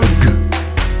sound G,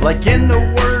 like in the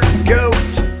word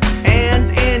goat.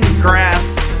 And in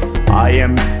grass, I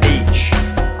am H.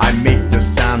 I make the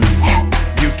sound H.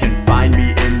 You can find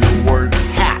me in the words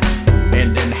hat.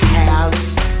 And in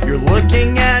has, you're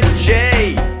looking at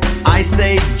J. I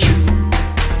say J.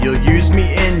 You'll use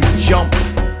me in jump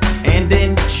and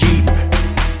in Jeep.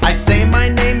 I say my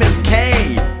name is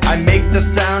K. I make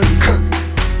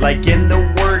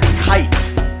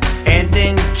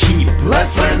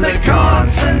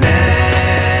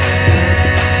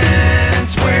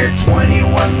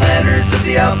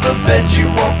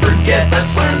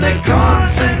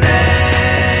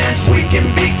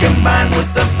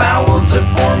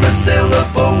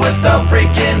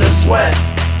sweat.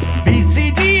 B,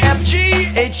 C, D, F, G,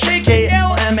 H, J, K,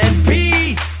 L, M, N,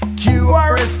 P, Q,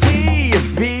 R, S, T,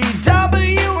 V,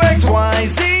 W, X, Y,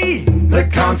 Z. The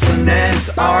consonants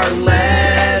are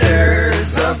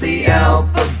letters of the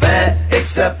alphabet,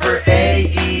 except for A,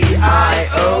 E, I,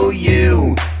 O,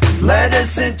 U. Let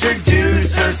us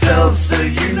introduce ourselves so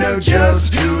you know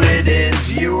just who it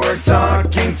is you are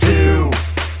talking to.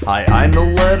 Hi, I'm the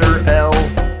letter L.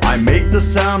 I make the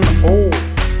sound O.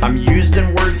 I'm used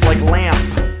in words like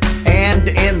lamp and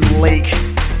in lake.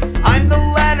 I'm the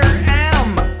letter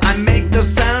M. I make the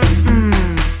sound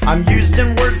I'm used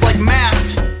in words like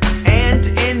mat and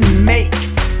in make.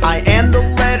 I am the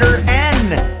letter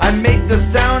N. I make the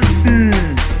sound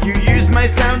You use my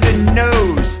sound in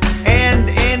nose and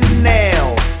in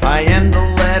nail. I am the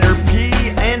letter P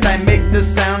and I make the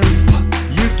sound P.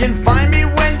 You can find me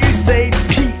when you say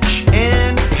peach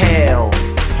and pale.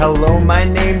 Hello, my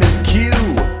name is Q.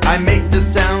 I make the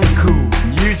sound cool.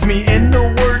 Use me in the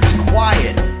words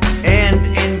quiet and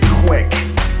in quick.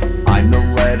 I'm the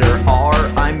letter R.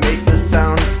 I make the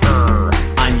sound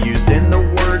I'm used in the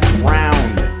words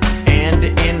round and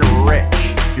in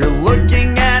rich. You're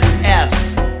looking at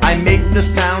S. I make the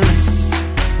sound S,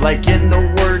 like in the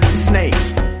word snake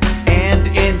and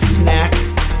in snack.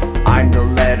 I'm the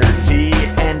letter T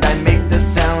and I make the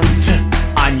sound T.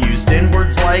 I'm used in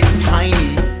words like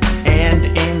tiny and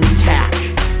in tack.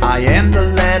 I am the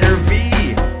letter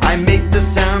V. I make the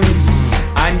sound V.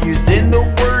 I'm used in the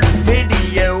word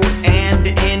video and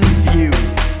in view.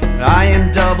 I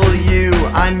am W.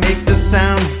 I make the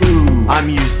sound boo. I'm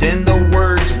used in the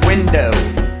words window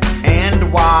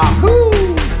and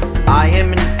wahoo. I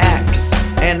am an X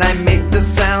and I make the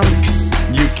sound X.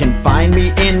 You can find me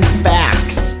in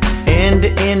fax and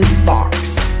in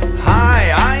fox.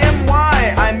 Hi, I am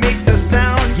Y. I make the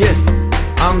sound Y.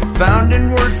 I'm found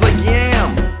in words like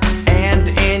yam and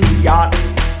in yacht.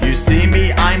 You see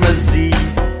me, I'm a Z.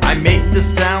 I make the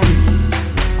sound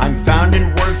Z. I'm found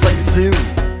in words like zoo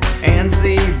and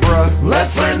zebra.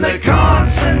 Let's learn the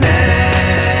consonants.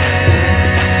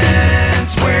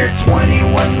 We're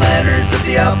 21 letters of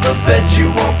the alphabet you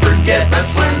won't forget.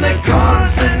 Let's learn the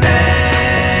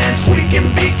consonants. We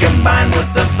can be combined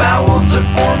with the vowel to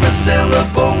form a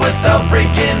syllable without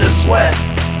breaking a sweat.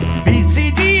 B,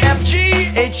 C, D, F, G,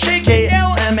 H, J, K,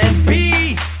 L, M, N,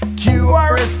 P, Q,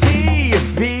 R, S, T,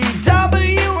 V,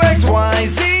 W, X, Y,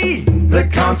 Z. The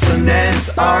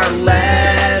consonants are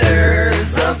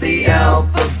letters of the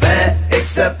alphabet,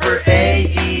 except for A,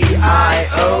 E, I,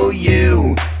 O,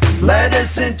 U. Let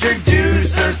us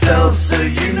introduce ourselves so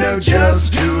you know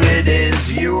just who it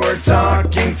is you are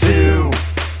talking to.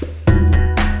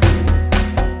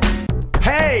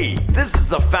 Hey, this is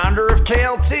the founder of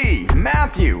KLT,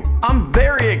 Matthew. I'm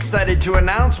very excited to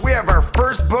announce we have our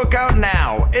first book out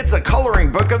now. It's a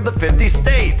coloring book of the 50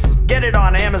 states. Get it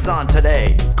on Amazon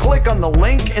today. Click on the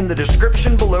link in the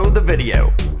description below the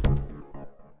video.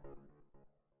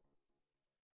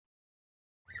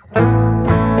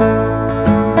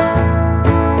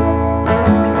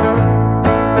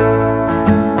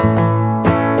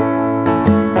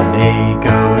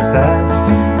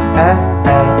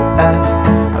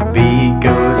 A B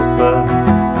goes B,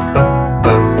 B, B,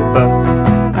 B.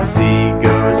 A C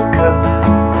goes K,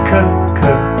 K, K,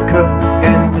 K.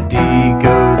 And a D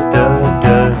goes D, D,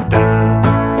 D.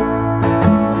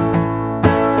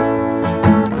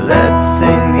 Let's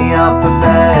sing the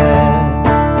alphabet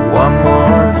one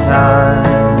more time.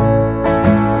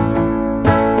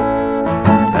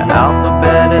 The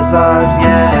alphabet is ours,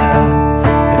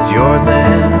 yeah. It's yours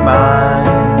and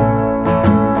mine.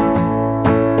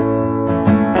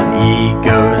 E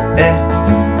goes eh,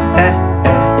 eh,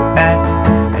 eh, eh.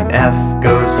 And F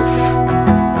goes f,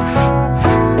 f, f,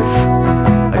 f.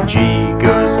 A G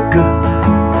goes g,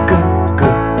 g, g,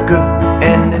 g.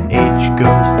 And an H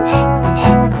goes h, h,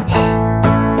 h.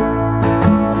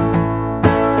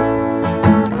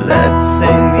 Let's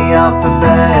sing the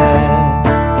alphabet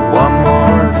one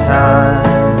more time.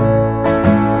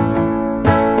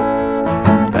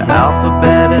 The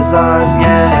alphabet is ours,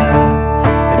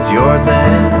 yeah. It's yours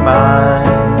and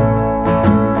mine.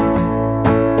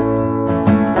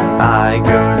 I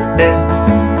goes eh,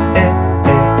 eh,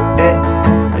 eh, eh.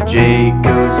 A J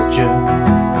goes J,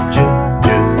 J, J,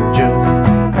 J.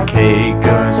 A K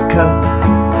goes K,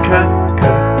 K, K,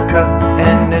 K.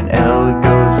 And an L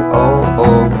goes O, O,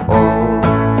 O.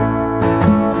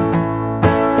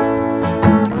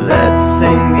 Let's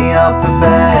sing the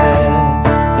alphabet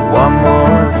one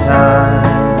more time.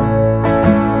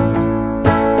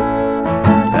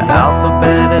 The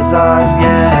alphabet is ours,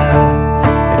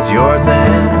 yeah. It's yours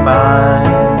and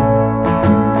mine.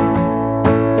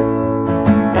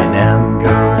 And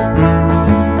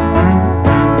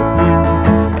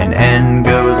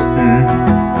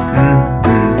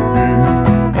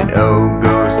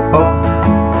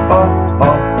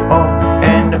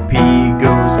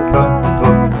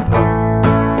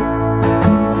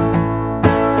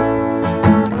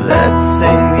Let's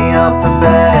sing the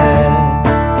alphabet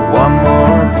one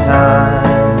more time.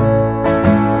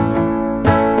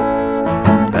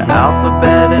 The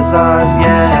alphabet is ours,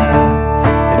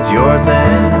 yeah, it's yours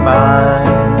and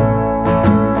mine.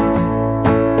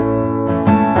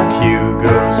 Q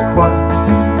goes qua,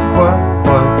 qua,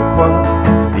 qua, qua.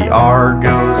 The R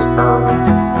goes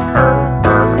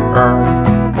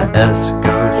The S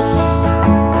goes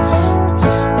s,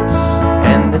 s, s.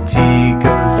 And the T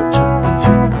goes t, t,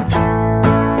 t.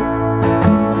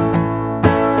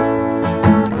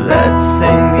 Let's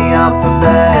sing the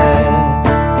alphabet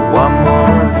one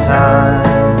more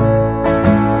time.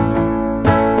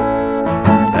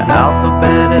 The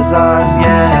alphabet is ours,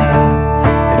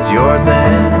 yeah, it's yours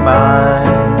and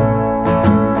mine.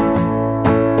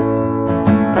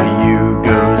 A U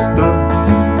goes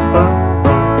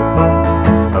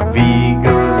a V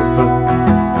goes v,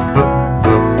 v, v,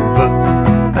 v.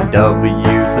 A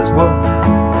W says w,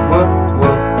 w,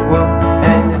 w, w.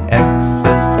 And an X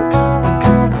says x, x,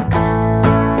 x.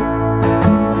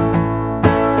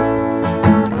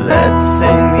 Let's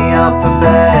sing the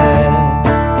alphabet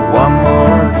one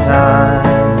more time.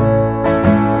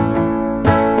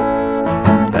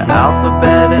 The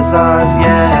alphabet is ours,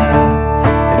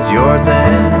 yeah, it's yours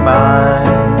and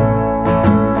mine.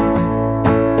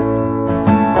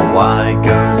 A Y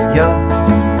goes ya,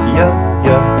 ya,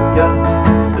 ya, ya.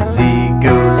 The Z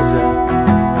goes z,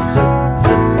 z, z,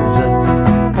 z.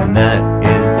 And that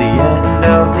is the end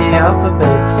of the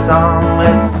alphabet song.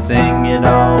 Let's sing it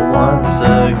all once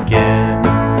again.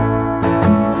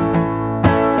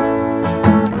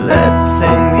 Let's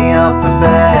sing the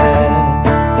alphabet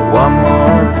one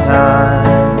more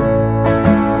time.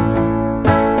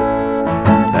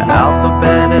 The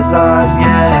alphabet is ours,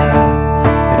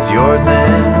 yeah, it's yours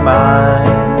and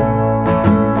mine.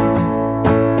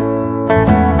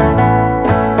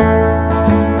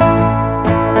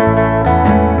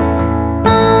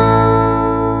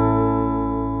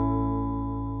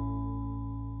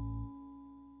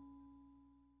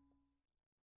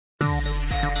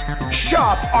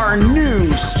 Shop our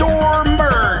new store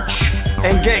merch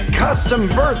and get custom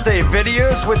birthday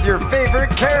videos with your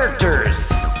favorite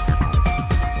characters.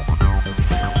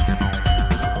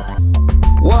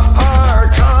 What are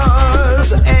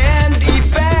cause and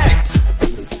effect?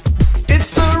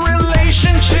 It's the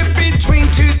relationship between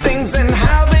two things and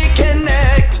how they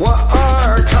connect. What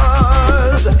are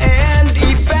cause and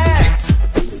effect?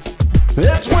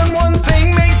 That's when one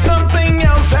thing makes something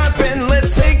else happen.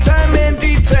 Let's take time and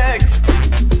detect.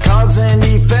 Cause and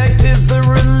effect is the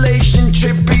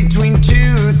relationship between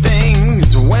two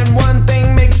things. When one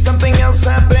thing makes something else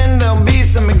happen, there'll be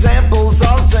some examples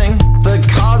I'll sing. The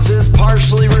cause is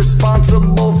partially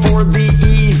responsible for the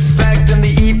effect, and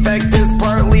the effect is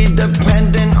partly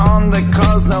dependent on the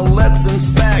cause. Now let's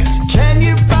inspect. Can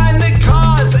you find the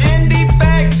cause and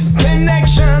effect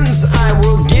connections? I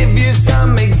will give you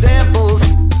some examples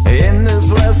in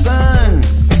this lesson.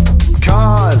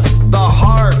 Cause, the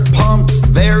heart pumps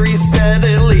very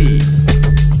steadily.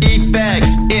 Effect,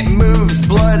 it moves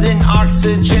blood and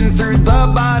oxygen through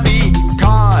the body.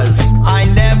 Cause, I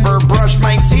never brush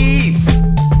my teeth.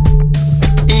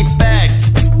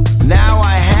 Effect, now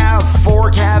I have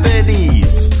 4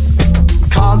 cavities.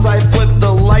 Cause, I flip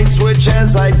the light switch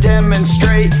as I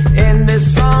demonstrate in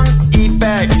this song.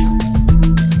 Effect,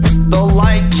 the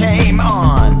light came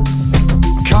on.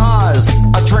 Cause,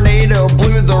 a tornado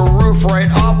blew the roof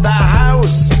right off the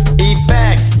house.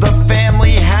 Effect, the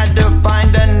family had to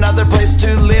find another place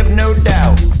to live, no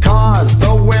doubt. Cause,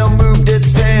 the whale moved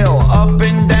its tail up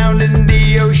and down in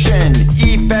the ocean.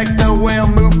 Effect, the whale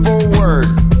moved forward.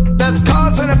 That's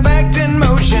cause and effect in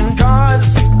motion.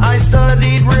 Cause, I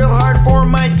studied real hard for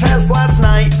my test last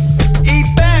night.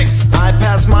 Effect, I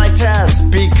passed my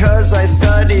test because I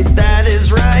studied, that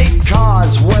is right.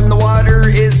 Cause, when the water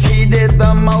is heated,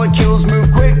 the molecules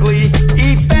move quickly.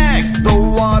 Effect, the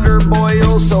water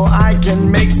boils so I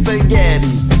can make spaghetti.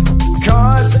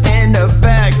 Cause and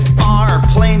effect are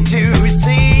plain to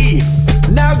see.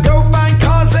 Now go find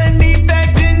cause and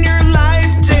effect in your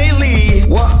life daily.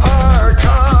 What are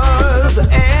cause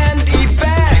and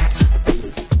effect?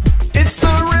 It's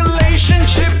the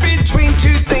relationship between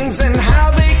two things and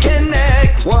how they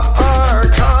connect. What are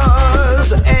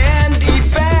cause and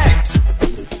effect?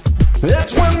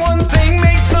 That's when one thing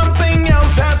makes something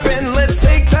else happen. Let's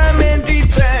take time and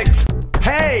detect.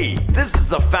 Hey, this is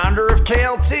the founder of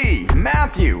KLT,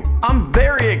 Matthew. I'm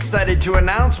very excited to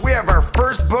announce we have our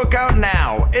first book out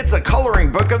now. It's a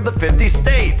coloring book of the 50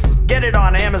 states. Get it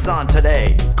on Amazon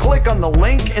today. Click on the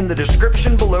link in the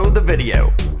description below the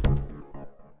video.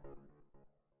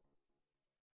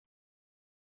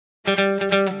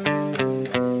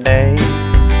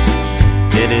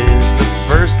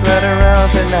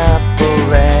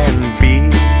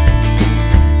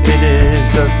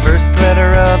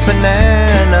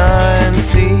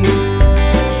 C.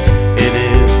 It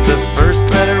is the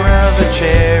first letter of a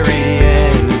cherry,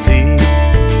 and D.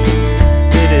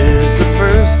 It is the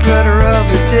first letter of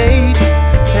a date.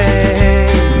 Hey,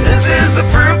 This is a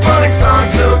fruit phonics song,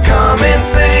 so come and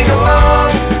sing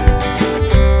along.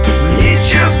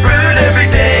 Eat your fruit every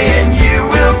day and you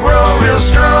will grow real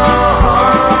strong.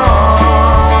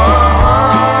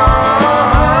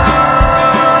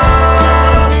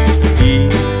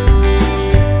 E.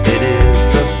 It is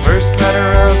the first letter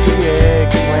of the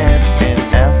eggplant, and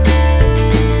F.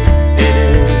 It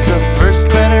is the first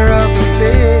letter of a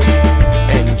fig,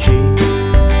 and G.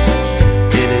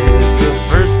 It is the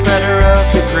first letter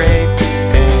of the grape,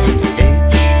 and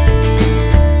H.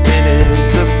 It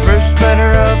is the first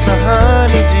letter of the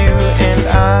honeydew, and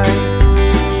I.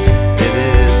 It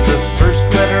is the first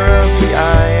letter of the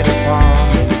ida palm,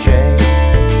 and J.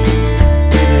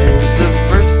 It is the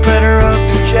first letter of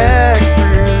the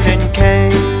jackfruit, and K.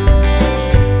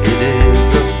 It is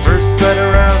the first letter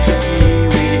of the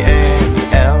kiwi,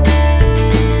 and L.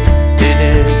 It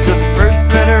is the first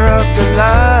letter of the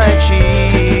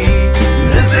lychee.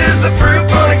 This is a fruit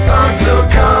phonics song, so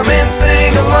come and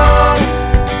sing along.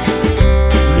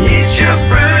 Eat your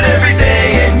fruit every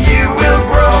day and you will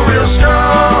grow real strong.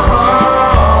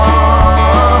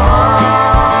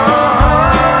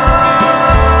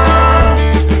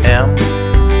 M.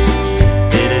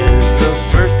 It is the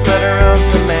first letter of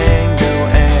the mango,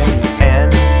 and N.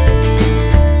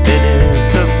 It is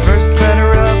the first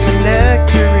letter of the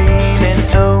nectarine,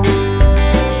 and O.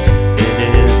 It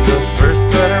is the first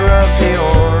letter of the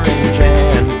orange,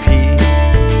 and P.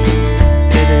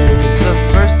 It is the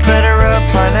first letter of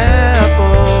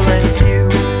pineapple, and Q.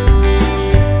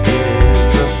 It is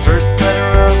the first letter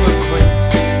of a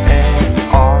quince, and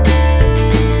R.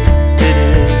 It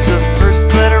is the first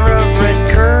letter of red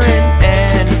currant,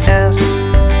 and S.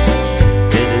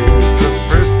 It is the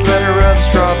first letter of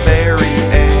strawberry,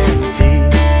 and T.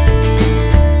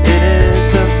 It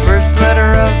is the first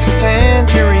letter of the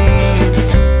tangerine.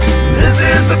 This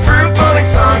is a fruit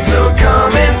phonics song, so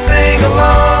come and sing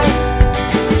along.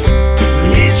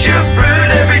 Eat your fruit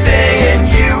every day and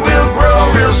you will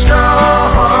grow real strong.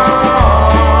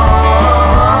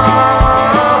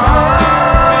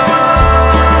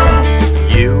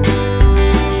 U.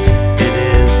 It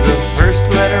is the first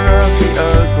letter of the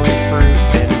ugly fruit,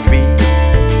 and V.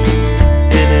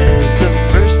 It is the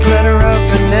first letter of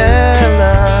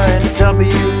vanilla, and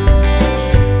W.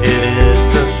 It is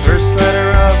the first letter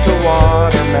of the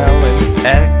watermelon,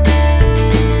 X.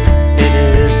 It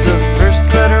is the first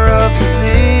letter of the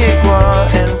zigua,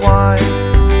 and Y.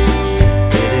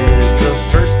 It is the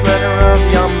first letter of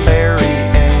yumberry,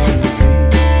 and Z.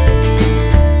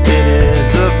 It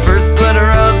is the first letter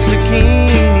of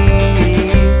zucchini.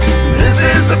 This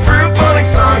is a fruit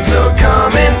phonics song, so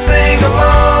come and sing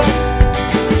along.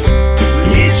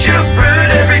 Eat your fruit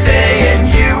every day and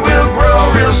you will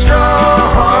grow real strong.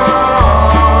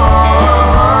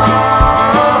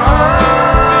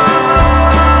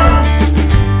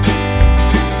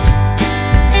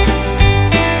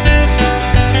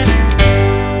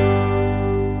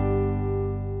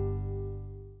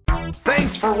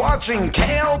 Thanks for watching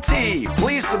KLT.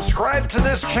 Please subscribe to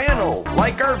this channel,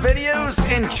 like our videos,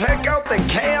 and check out the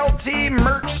KLT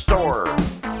merch store.